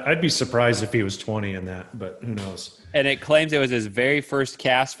 I'd be surprised if he was 20 in that, but who knows? And it claims it was his very first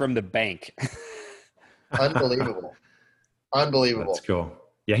cast from the bank. Unbelievable. Unbelievable. Let's go.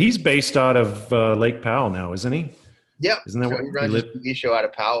 Yeah, he's based out of Lake Powell now, isn't he? Yep. Isn't that so what he runs his TV show out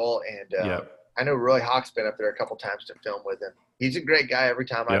of Powell, and Yep. I know Roy Hawk's been up there a couple times to film with him. He's a great guy. Every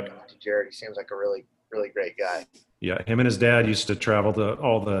time I've talked to Jared, he seems like a really, really great guy. Yeah, him and his dad used to travel to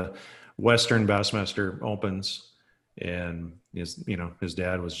all the Western Bassmaster Opens, and his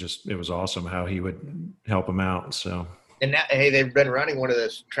dad was it was awesome how he would help him out. So. And now, hey, they've been running one of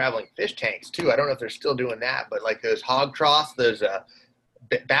those traveling fish tanks too. I don't know if they're still doing that, but like those hog troughs, those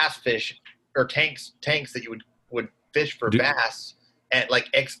bass fish or tanks that you would fish for bass at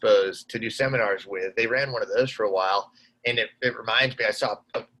like expos to do seminars with. They ran one of those for a while, and it reminds me. I saw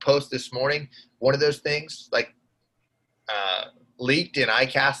a post this morning. One of those things like leaked in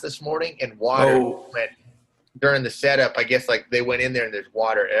iCast this morning, and water went during the setup. I guess like they went in there and there's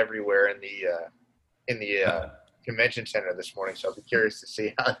water everywhere in the convention center this morning. So I'll be curious to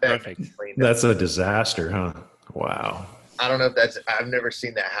see how that gets cleaned up. That's a disaster, huh? Wow. I don't know if I've never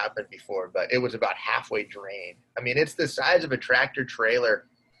seen that happen before, but it was about halfway drained. I mean, it's the size of a tractor trailer.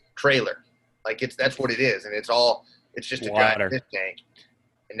 Like that's what it is. And it's just a giant fish tank.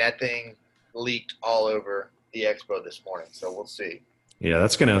 And that thing leaked all over the expo this morning. So we'll see. Yeah,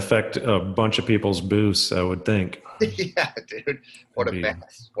 that's going to affect a bunch of people's booths, I would think. Yeah, dude. What a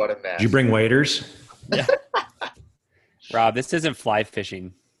mess. Did you bring waders? Yeah. Rob, this isn't fly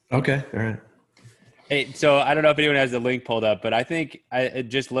fishing. Okay. All right. Hey, so I don't know if anyone has the link pulled up, but I think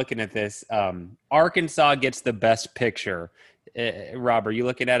just looking at this, Arkansas gets the best picture. Rob, are you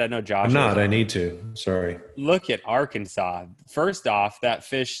looking at it? I know Josh. I'm not. I need to. Sorry. Look at Arkansas. First off, that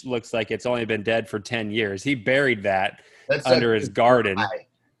fish looks like it's only been dead for 10 years. He buried that under his garden.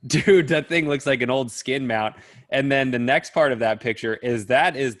 Dude, that thing looks like an old skin mount. And then the next part of that picture is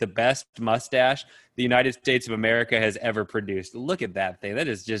the best mustache the United States of America has ever produced. Look at that thing. That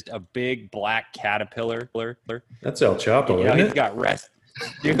is just a big black caterpillar. That's El Chapo, You know, isn't he's it? got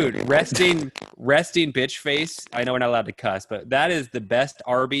resting bitch face. I know we're not allowed to cuss, but that is the best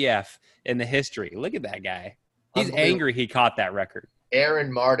RBF in the history. Look at that guy. He's angry he caught that record.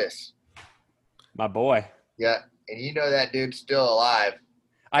 Aaron Martis. My boy. Yeah, and you know that dude's still alive.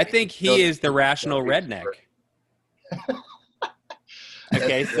 I think he is the rational redneck.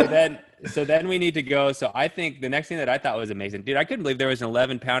 Okay, so then we need to go. So I think the next thing that I thought was amazing, dude, I couldn't believe there was an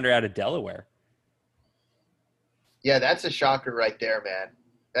 11 pounder out of Delaware. Yeah, that's a shocker right there, man.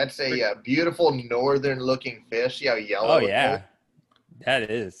 That's a beautiful northern looking fish. See how yellow it is? That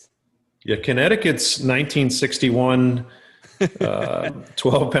is. Yeah, Connecticut's 1961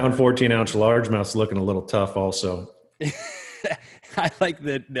 12-pound, 14-ounce largemouth's looking a little tough also. I like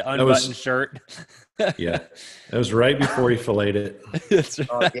the unbuttoned shirt. Yeah, that was right before he filleted it. That's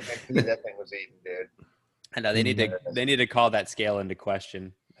Oh, right. yeah, that thing was eaten, dude. I know they need to call that scale into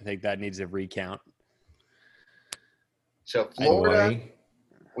question. I think that needs a recount. So Florida, Hawaii.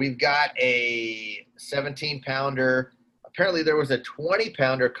 we've got a 17-pounder. Apparently there was a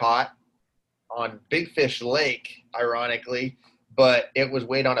 20-pounder caught on Big Fish Lake, ironically, but it was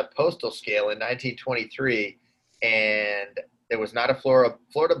weighed on a postal scale in 1923, and there was not a Florida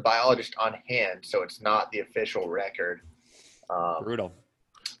biologist on hand, so it's not the official record. Brutal.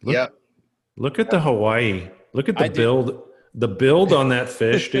 Yep. Look at the Hawaii. Look at the build. The build on that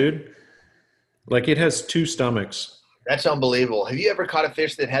fish, dude. Like it has two stomachs. That's unbelievable. Have you ever caught a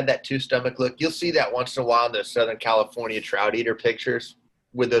fish that had that two-stomach look? You'll see that once in a while in the Southern California trout eater pictures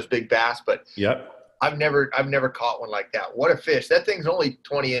with those big bass, but Yep. I've never caught one like that. What a fish. That thing's only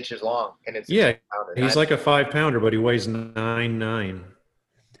 20 inches long, and it's Yeah, a pounder. he's like a 5-pounder, but he weighs 9.9.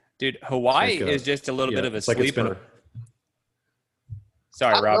 Dude, Hawaii It's like is just a little bit of a it's like it's been sleeper.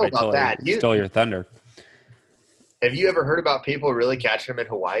 Sorry, I don't Rob, know I about that. stole your thunder. Have you ever heard about people really catching them in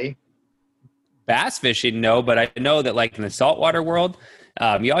Hawaii? Bass fishing, no, but I know that like in the saltwater world,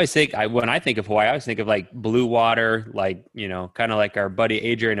 You always think, when I think of Hawaii, I always think of like blue water, like, kind of like our buddy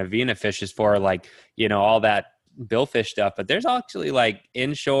Adrian Avina fishes for, like, all that billfish stuff. But there's actually like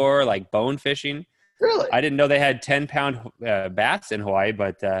inshore, like bone fishing. Really? I didn't know they had 10-pound bass in Hawaii,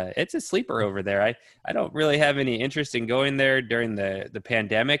 but it's a sleeper over there. I don't really have any interest in going there during the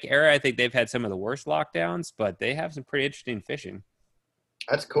pandemic era. I think they've had some of the worst lockdowns, but they have some pretty interesting fishing.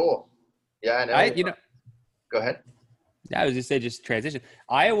 That's cool. Yeah, I know. Go ahead. I was just saying, just transition.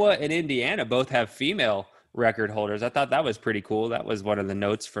 Iowa and Indiana both have female record holders. I thought that was pretty cool. That was one of the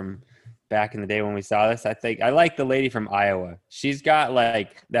notes from back in the day when we saw this. I like the lady from Iowa. She's got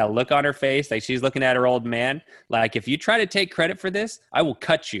like that look on her face, like she's looking at her old man. Like, if you try to take credit for this, I will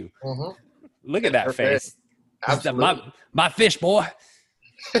cut you. Mm-hmm. Look at that face. Absolutely. My fish, boy.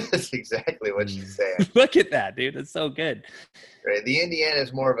 That's exactly what she's saying. Look at that, dude. It's so good. Right. The Indiana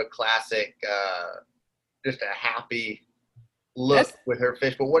is more of a classic, just a happy look with her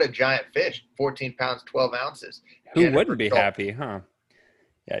fish. But what a giant fish, 14 pounds, 12 ounces. Who wouldn't be happy, huh?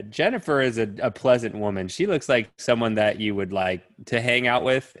 Yeah, Jennifer is a pleasant woman. She looks like someone that you would like to hang out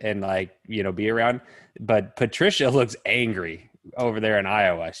with and like, be around. But Patricia looks angry over there in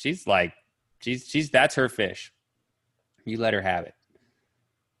Iowa. She's like, that's her fish. You let her have it.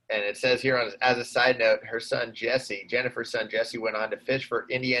 And it says here, as a side note, Jennifer's son Jesse, went on to fish for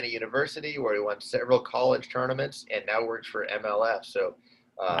Indiana University, where he won several college tournaments, and now works for MLF. So,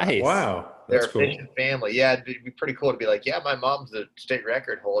 nice. Wow, they're a fishing family. Yeah, it'd be pretty cool to be like, yeah, my mom's the state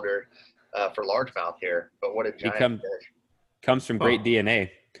record holder for largemouth here. But what a giant fish! Comes from great DNA.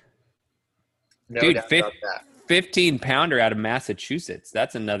 No dude, doubt about that. 15-pounder out of Massachusetts.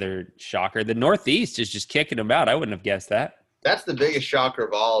 That's another shocker. The Northeast is just kicking them out. I wouldn't have guessed that. That's the biggest shocker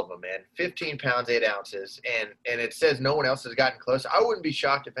of all of them, man. 15 pounds, 8 ounces. And it says no one else has gotten close. I wouldn't be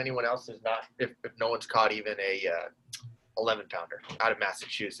shocked if anyone else has not, if no one's caught even a 11-pounder out of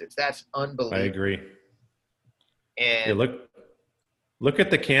Massachusetts. That's unbelievable. I agree. And look at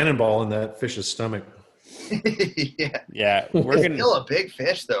the cannonball in that fish's stomach. Yeah. It's still a big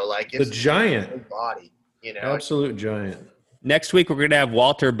fish, though. Like, it's the giant big body, Absolute giant. Next week, we're going to have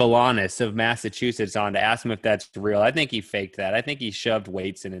Walter Balanis of Massachusetts on to ask him if that's real. I think he faked that. I think he shoved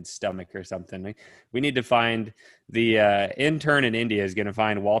weights in his stomach or something. We need to find the intern in India is going to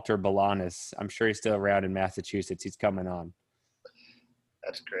find Walter Balanis. I'm sure he's still around in Massachusetts. He's coming on.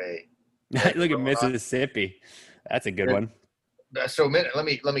 That's great. Look at Mississippi. That's a good one. So let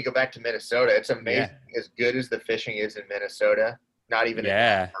me go back to Minnesota. It's amazing as good as the fishing is in Minnesota. Not even a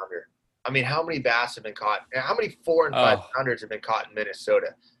 9-pounder. I mean, how many bass have been caught? How many 4 and 5 pounders have been caught in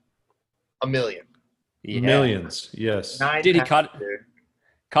Minnesota? 1 million. Yeah. Millions, yes. Dude, he caught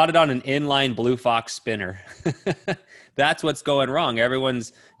it on an inline Blue Fox spinner. That's what's going wrong.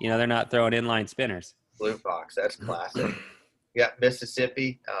 Everyone's, they're not throwing inline spinners. Blue Fox, that's classic. Yeah,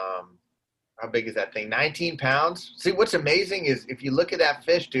 Mississippi. How big is that thing? 19 pounds. See, what's amazing is if you look at that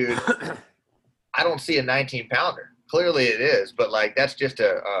fish, dude, I don't see a 19-pounder. Clearly it is, but like that's just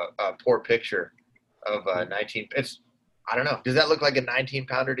a poor picture of 19. I don't know. Does that look like a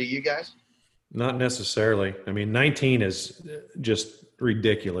 19-pounder to you guys? Not necessarily. I mean, 19 is just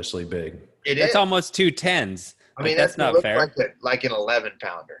ridiculously big. That's almost 2 10s. I mean, that's not fair. Like an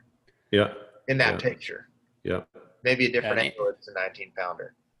 11-pounder. Yeah. In that picture. Yeah. Maybe a different angle. It's a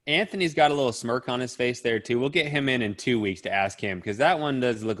 19-pounder. Anthony's got a little smirk on his face there too. We'll get him in 2 weeks to ask him because that one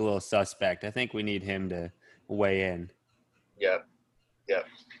does look a little suspect. I think we need him to weigh in. Yep.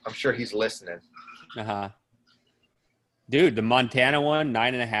 I'm sure he's listening. Dude, the Montana one,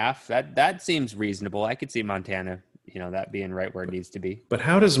 9.5. That seems reasonable. I could see Montana, that being right where it needs to be. But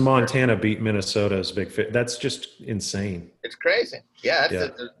how does Montana beat Minnesota's big fish? That's just insane. It's crazy. Yeah,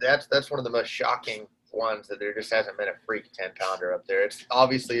 that's one of the most shocking ones that there just hasn't been a freak 10-pounder up there. It's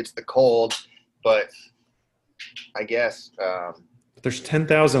obviously the cold, but I guess. There's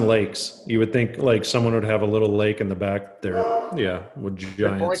 10,000 lakes. You would think like someone would have a little lake in the back there. Yeah, with giants.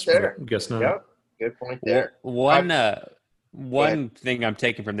 Good point there. Guess not. Yep. Good point there. One thing I'm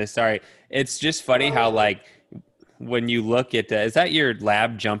taking from this, sorry, it's just funny how like when you look at is that your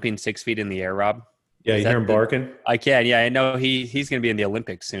lab jumping 6 feet in the air, Rob? Yeah, you hear him barking? I can. Yeah, I know he's going to be in the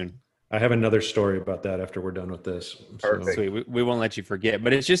Olympics soon. I have another story about that after we're done with this. Perfect. Sweet. We won't let you forget.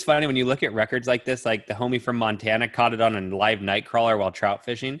 But it's just funny when you look at records like this, like the homie from Montana caught it on a live night crawler while trout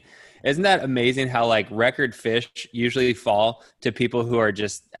fishing. Isn't that amazing how like record fish usually fall to people who are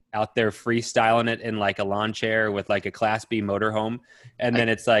just out there freestyling it in like a lawn chair with like a Class B motorhome. And then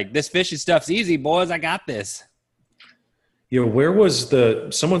it's like, this fishing stuff's easy, boys. I got this. Where was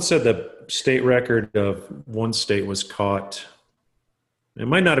someone said the state record of one state was caught. It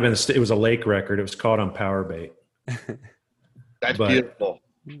might not have been it was a lake record. It was caught on power bait. That's But beautiful.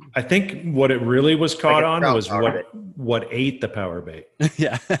 I think what it really was caught a on trout was power what ate the power bait.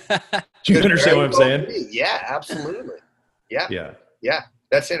 Yeah. Do you Could understand very what I'm well saying? be. Yeah, absolutely. Yeah, Yeah. yeah.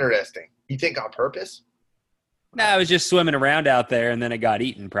 That's interesting. You think on purpose? No, I was just swimming around out there, and then it got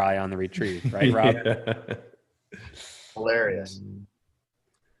eaten probably on the retrieve, right, Rob? Yeah. Hilarious.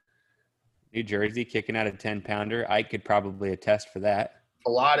 New Jersey kicking out a 10-pounder. I could probably attest for that. A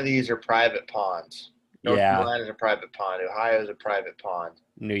lot of these are private ponds. North Yeah. Carolina's a private pond. Ohio's a private pond.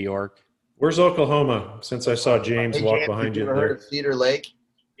 New York. Where's Oklahoma? Since I saw James Hey, walk James, behind have you you ever heard there. of Cedar Lake?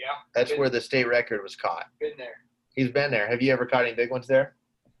 Yeah. That's where the state record was caught. Been there. He's been there. Have you ever caught any big ones there?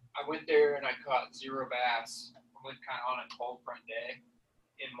 I went there and I caught 0 bass. I went kind of on a cold front day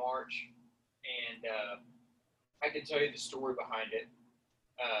in March, and I can tell you the story behind it.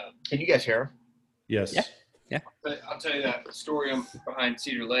 Can you guys hear him? Yes. Yeah. But I'll tell you that story behind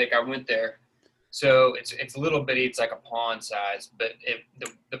Cedar Lake. I went there, so it's a little bitty. It's like a pond size, but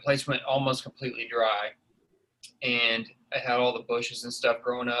the place went almost completely dry, and it had all the bushes and stuff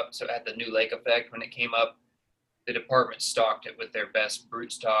growing up. So it had the new lake effect when it came up. The department stocked it with their best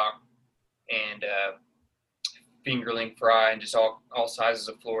brute stock and fingerling fry and just all sizes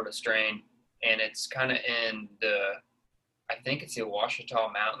of Florida strain. And it's kind of in I think it's the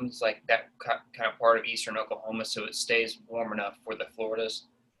Ouachita Mountains, like that kind of part of eastern Oklahoma, so it stays warm enough for the Floridas.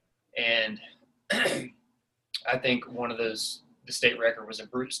 And I think one of those, the state record was a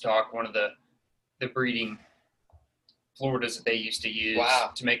brute stock, one of the breeding Floridas that they used to use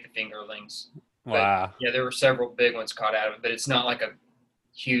to make the fingerlings. Wow. But, yeah, there were several big ones caught out of it, but it's not like a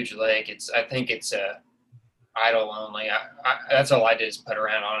huge lake. I think it's idle only. That's all I did is put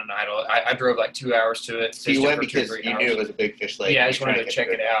around on an idle. I drove like 2 hours to it. So you went because 3 you hours. knew it was a big fish lake. Yeah, I just wanted to check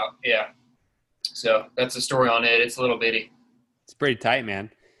it out. Yeah. So that's the story on it. It's a little bitty. It's pretty tight,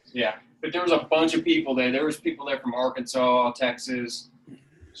 man. Yeah. But there was a bunch of people there. There was people there from Arkansas, Texas,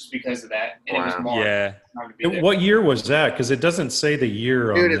 just because of that. And it was March. Yeah. What year was that? Because it doesn't say the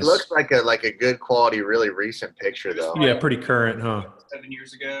year on Dude, this. it looks like a good quality, really recent picture though. Yeah, pretty current, huh? 7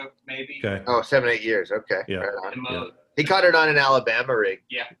 years ago, maybe. Okay. Oh, 7-8 years. Okay. Yeah. Right on. Yeah. He caught it on an Alabama rig.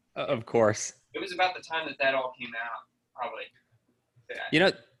 Of course. It was about the time that all came out, probably. You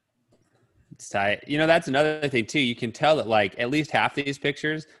know, it's tight. You know, that's another thing too. You can tell that like at least half these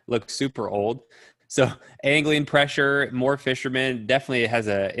pictures look super old. So angling pressure, more fishermen, definitely has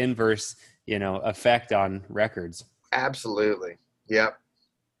a inverse, effect on records. Absolutely. Yep.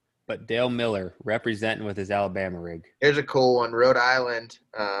 But Dale Miller representing with his Alabama rig. Here's a cool one. Rhode Island,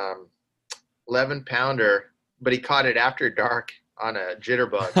 11-pounder, but he caught it after dark on a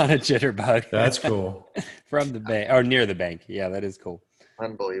jitterbug. On a jitterbug. That's cool. From the bank or near the bank. Yeah, that is cool.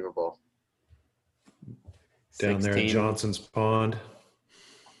 Unbelievable. Down there at Johnson's Pond.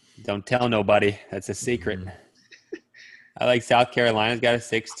 Don't tell nobody. That's a secret. I like South Carolina's got a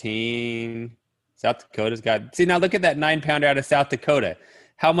 16. South Dakota's got – see, now look at that 9-pounder out of South Dakota.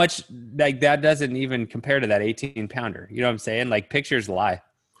 How much – like that doesn't even compare to that 18-pounder. You know what I'm saying? Like pictures lie.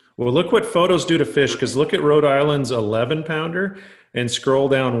 Well, look what photos do to fish, because look at Rhode Island's 11-pounder and scroll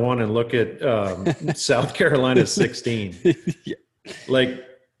down one and look at South Carolina's 16. Yeah. Like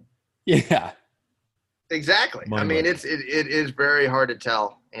 – Yeah. Exactly. I mean, it is very hard to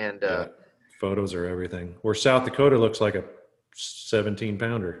tell. And photos are everything. Where South Dakota looks like a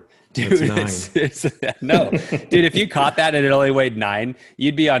 17-pounder. Dude, That's 9. No. Dude, if you caught that and it only weighed 9,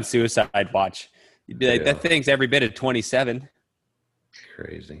 you'd be on suicide watch. You'd be like, that thing's every bit of 27.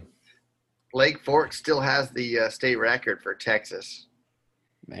 Crazy. Lake Fork still has the state record for Texas.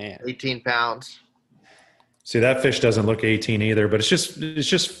 Man. 18 pounds. See, that fish doesn't look 18 either, but it's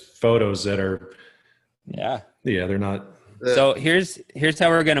just photos that are they're not. So here's how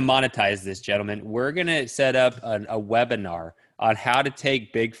we're going to monetize this, gentlemen. We're going to set up a webinar on how to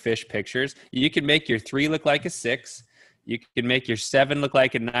take big fish pictures. You can make your 3 look like a 6. You can make your 7 look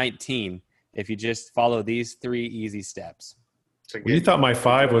like a 19 if you just follow these 3 easy steps. Well, you thought my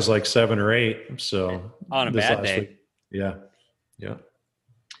 5 was like 7 or 8. So on a bad day. Week. Yeah.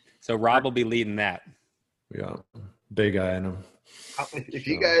 So Rob will be leading that. Yeah. Big eye on him. If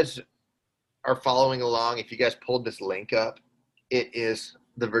you guys are following along, if you guys pulled this link up,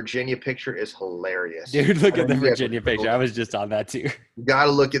 the Virginia picture is hilarious. Dude, look at the Virginia picture. I was just on that too. You got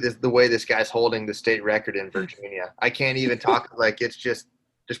to look at the way this guy's holding the state record in Virginia. I can't even talk like it's just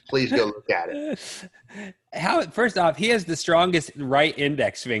please go look at it. First off, he has the strongest right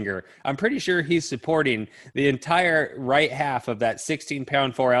index finger. I'm pretty sure he's supporting the entire right half of that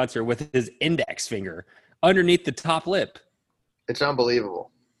 16-pound 4-ouncer with his index finger underneath the top lip. It's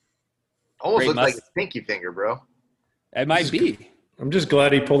unbelievable. Almost looks like a pinky finger, bro. It might be. I'm just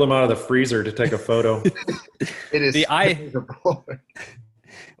glad he pulled them out of the freezer to take a photo. It is.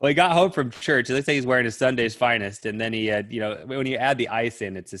 Well, he got home from church. They say he's wearing his Sunday's finest, and then he had, when you add the ice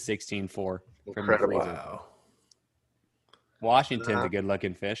in, it's a 16.4 from the Incredible. freezer. Wow. Washington's a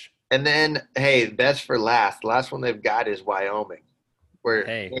good-looking fish. And then, hey, best for last. The last one they've got is Wyoming, where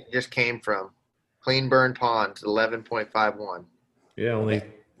it just came from. Clean Burn Ponds, 11.51. Yeah, only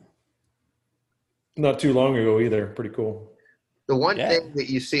not too long ago either. Pretty cool. The one thing that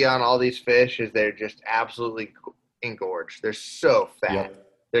you see on all these fish is they're just absolutely engorged. They're so fat. Yep.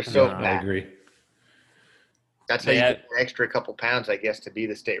 They're so I fat. agree. That's how you get an extra couple pounds, I guess, to be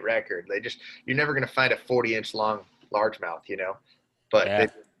the state record. You're never going to find a 40-inch long largemouth,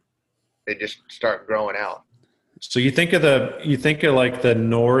 but they just start growing out. So you think of like the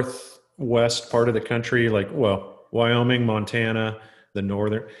northwest part of the country, like, well, Wyoming, Montana, the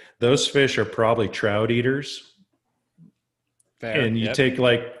northern, those fish are probably trout eaters. Fair. And you take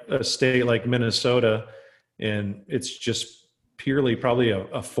like a state like Minnesota, and it's just purely probably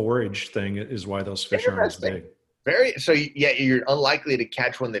a forage thing is why those fish aren't as big. You're unlikely to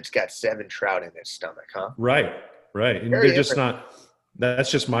catch one that's got 7 trout in its stomach, huh? Right. And they're just not.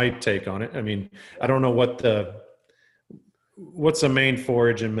 That's just my take on it. I mean, I don't know what's the main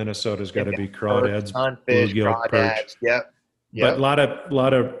forage in Minnesota's got to be crawdads, bluegill, perch. Yep. But a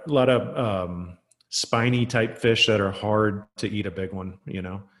lot of spiny type fish that are hard to eat a big one.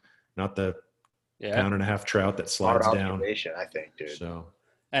 Not the pound and a half trout that slides down. I think, dude. So.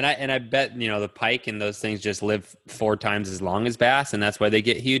 And I bet the pike and those things just live 4 times as long as bass, and that's why they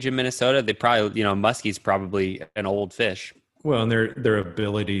get huge in Minnesota. They probably muskie's probably an old fish. Well, and their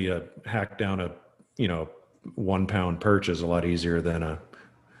ability to hack down a 1 pound perch is a lot easier than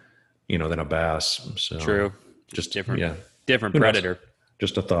a bass. So true, just different predator.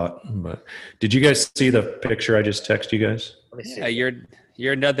 Just a thought. But did you guys see the picture I just texted you guys? Let me see.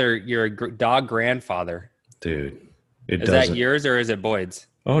 You're a dog grandfather, dude. Is that yours or is it Boyd's?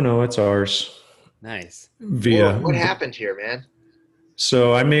 Oh no, it's ours. Nice. What happened here, man?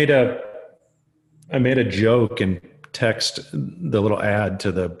 So I made a joke and text the little ad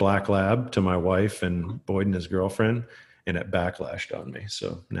to the black lab to my wife and Boyd and his girlfriend, and it backlashed on me.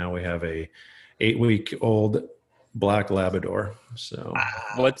 So now we have a 8-week-old black Labrador. So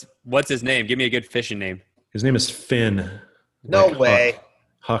what's his name? Give me a good fishing name. His name is Finn. No way.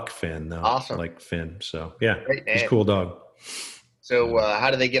 Huck Finn, though. Awesome. Like Finn. So yeah, great name. He's a cool dog. So how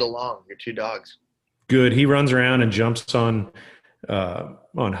do they get along, your 2 dogs? Good. He runs around and jumps on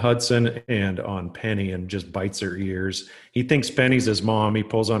Hudson and on Penny and just bites her ears. He thinks Penny's his mom. He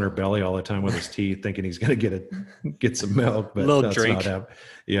pulls on her belly all the time with his teeth, thinking he's going to get some milk, but little that's drink. not happening.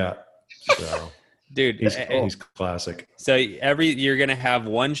 Yeah. So dude, he's classic. So you're going to have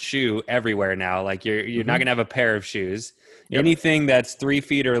one shoe everywhere now. Like you're not going to have a pair of shoes. Yep. Anything that's 3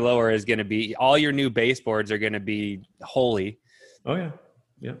 feet or lower is going to be, all your new baseboards are going to be holy. Oh yeah.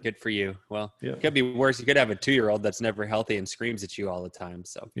 Yeah. Good for you. Well, it could be worse. You could have a 2-year-old that's never healthy and screams at you all the time.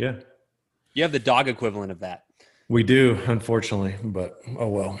 So yeah, you have the dog equivalent of that. We do, unfortunately, but oh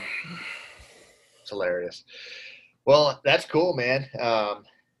well. It's hilarious. Well, that's cool, man.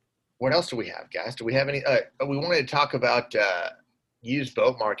 What else do we have, guys? Do we have any? We wanted to talk about used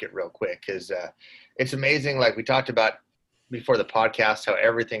boat market real quick because it's amazing. Like we talked about before the podcast, how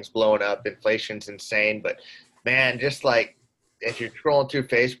everything's blowing up. Inflation's insane, but man, just like if you're scrolling through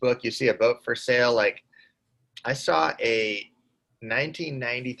Facebook, you see a boat for sale. Like I saw a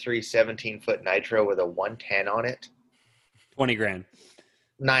 1993 17-foot Nitro with a 110 on it. 20 grand.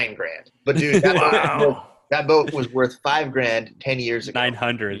 9 grand. But dude, that boat was worth 5 grand 10 years ago.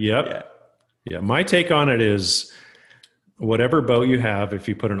 900. Yep. Yeah. My take on it is whatever boat you have, if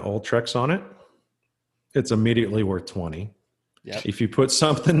you put an Ultrex on it, it's immediately worth 20. Yep. If you put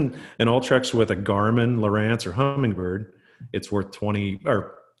an Ultrex with a Garmin, Lowrance, or Humminbird, it's worth 20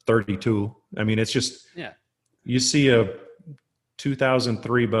 or 32. I mean, it's just, you see a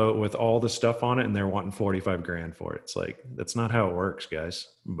 2003 boat with all the stuff on it and they're wanting 45 grand for it. It's like, that's not how it works, guys.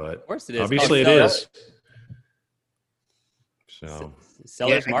 But of course it is. Obviously it is. So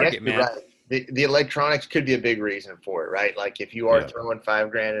seller's market, man. Right. The electronics could be a big reason for it, right? Like if you are throwing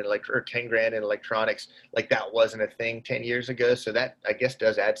 5 grand in or 10 grand in electronics, like that wasn't a thing 10 years ago. So that I guess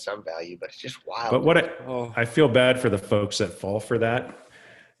does add some value, but it's just wild. But I feel bad for the folks that fall for that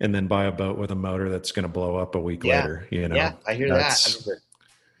and then buy a boat with a motor that's going to blow up a week later. Yeah, I hear that.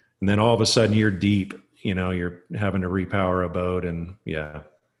 And then all of a sudden you're deep. You're having to repower a boat, and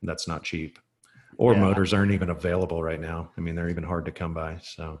that's not cheap. Or motors aren't even available right now. I mean, they're even hard to come by.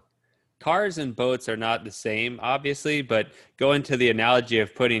 So. cars and boats are not the same, obviously, but going to the analogy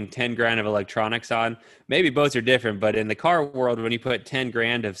of putting 10 grand of electronics on, maybe boats are different, but in the car world, when you put 10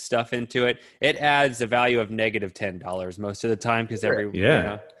 grand of stuff into it, it adds a value of negative $10 most of the time because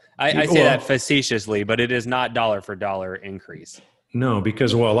I say that facetiously, but it is not dollar for dollar increase. No,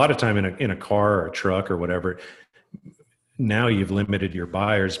 because a lot of time in a car or a truck or whatever, now you've limited your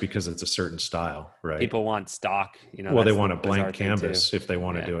buyers because it's a certain style, right? People want stock, well, they want a blank canvas if they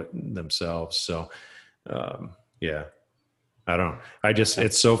want to do it themselves. So, yeah, I don't know.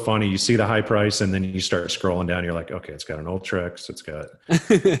 It's so funny. You see the high price and then you start scrolling down. You're like, okay, it's got an Ultrex. It's got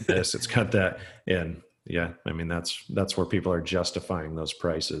this, it's got that. And yeah, I mean, that's where people are justifying those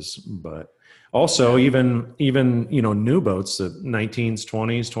prices. But also even, new boats, the 19s,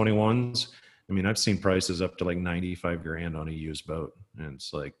 20s, 21s, I mean, I've seen prices up to like 95 grand on a used boat. And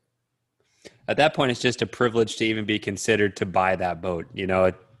it's like, at that point, it's just a privilege to even be considered to buy that boat.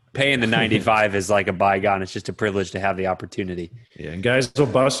 Paying the 95 is like a bygone. It's just a privilege to have the opportunity. Yeah. And guys will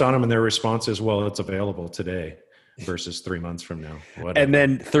bust on them and their response is, well, it's available today versus 3 months from now. Whatever. And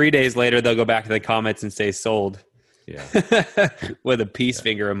then 3 days later, they'll go back to the comments and say sold. Yeah. With a peace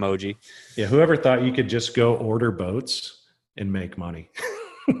finger emoji. Yeah. Whoever thought you could just go order boats and make money?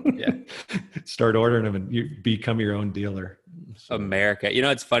 Yeah. Start ordering them and you become your own dealer. So. America.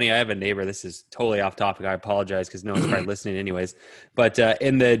 It's funny. I have a neighbor. This is totally off topic. I apologize because no one's probably listening anyways. But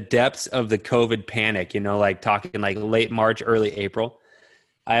in the depths of the COVID panic, like talking like late March, early April,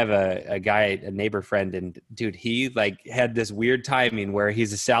 I have a neighbor friend, and dude, he like had this weird timing where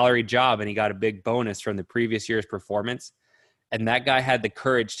he's a salary job and he got a big bonus from the previous year's performance. And that guy had the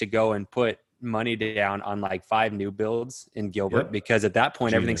courage to go and put money down on like 5 new builds in Gilbert because at that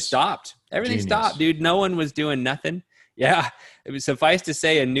point, everything stopped. Everything stopped, dude. No one was doing nothing. Yeah. It was suffice to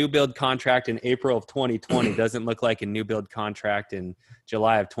say a new build contract in April of 2020 doesn't look like a new build contract in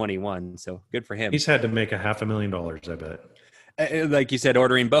July of 21. So good for him. He's had to make $500,000, I bet. Like you said,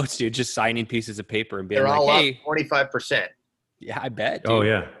 ordering boats, dude, just signing pieces of paper and being They're all like, up 25%. Yeah, I bet. Dude. Oh,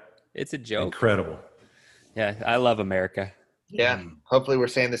 yeah. It's a joke. Incredible. Yeah. I love America. Yeah. Hopefully we're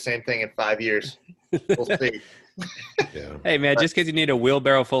saying the same thing in 5 years. We'll see. Yeah. Hey, man, just because you need a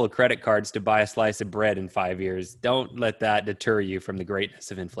wheelbarrow full of credit cards to buy a slice of bread in 5 years, don't let that deter you from the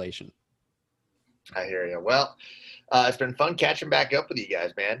greatness of inflation. I hear you. Well, it's been fun catching back up with you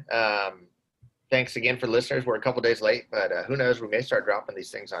guys, man. Thanks again for listeners. We're a couple days late, but who knows? We may start dropping these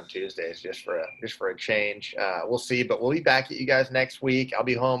things on Tuesdays just for a change. We'll see, but we'll be back at you guys next week. I'll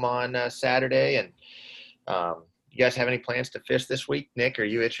be home on Saturday, and you guys have any plans to fish this week? Nick, are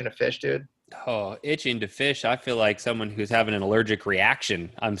you itching to fish, dude? Oh, itching to fish. I feel like someone who's having an allergic reaction.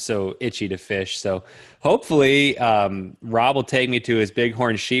 I'm so itchy to fish. So hopefully Rob will take me to his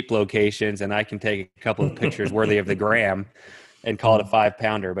Bighorn sheep locations and I can take a couple of pictures worthy of the gram and call it a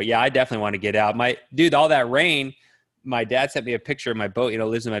 5-pounder. But yeah, I definitely want to get out. All that rain, my dad sent me a picture of my boat,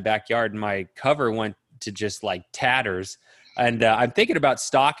 lives in my backyard, and my cover went to just like tatters. And I'm thinking about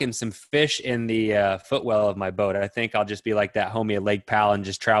stocking some fish in the footwell of my boat. I think I'll just be like that homie at Lake Powell and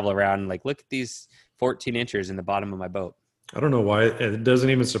just travel around and like, look at these 14 inches in the bottom of my boat. I don't know why. It doesn't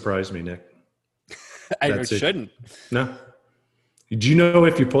even surprise me, Nick. I shouldn't. No. Do you know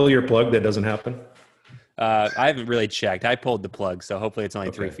if you pull your plug, that doesn't happen? I haven't really checked. I pulled the plug, so hopefully it's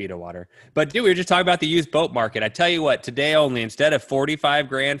only 3 feet of water. But dude, we were just talking about the used boat market. I tell you what, today only, instead of 45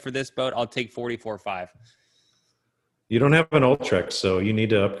 grand for this boat, I'll take 44.5. You don't have an Ultrex, so you need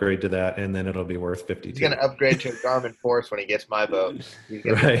to upgrade to that, and then it'll be worth 52. He's going to upgrade to a Garmin Force when he gets my boat.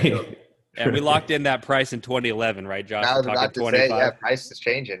 Right. And we locked in that price in 2011, right, Josh? I was about to say, yeah, price is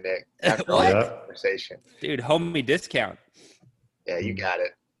changing, Nick. After all that conversation. Dude, homie discount. Yeah, you got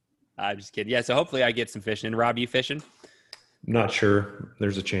it. I'm just kidding. Yeah, so hopefully I get some fishing. And Rob, you fishing? Not sure.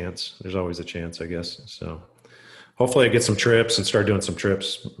 There's a chance. There's always a chance, I guess. So hopefully I get some trips and start doing some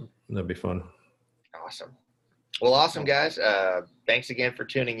trips. That'd be fun. Awesome. Well, awesome, guys. Thanks again for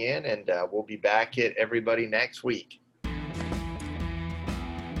tuning in, and we'll be back at everybody next week.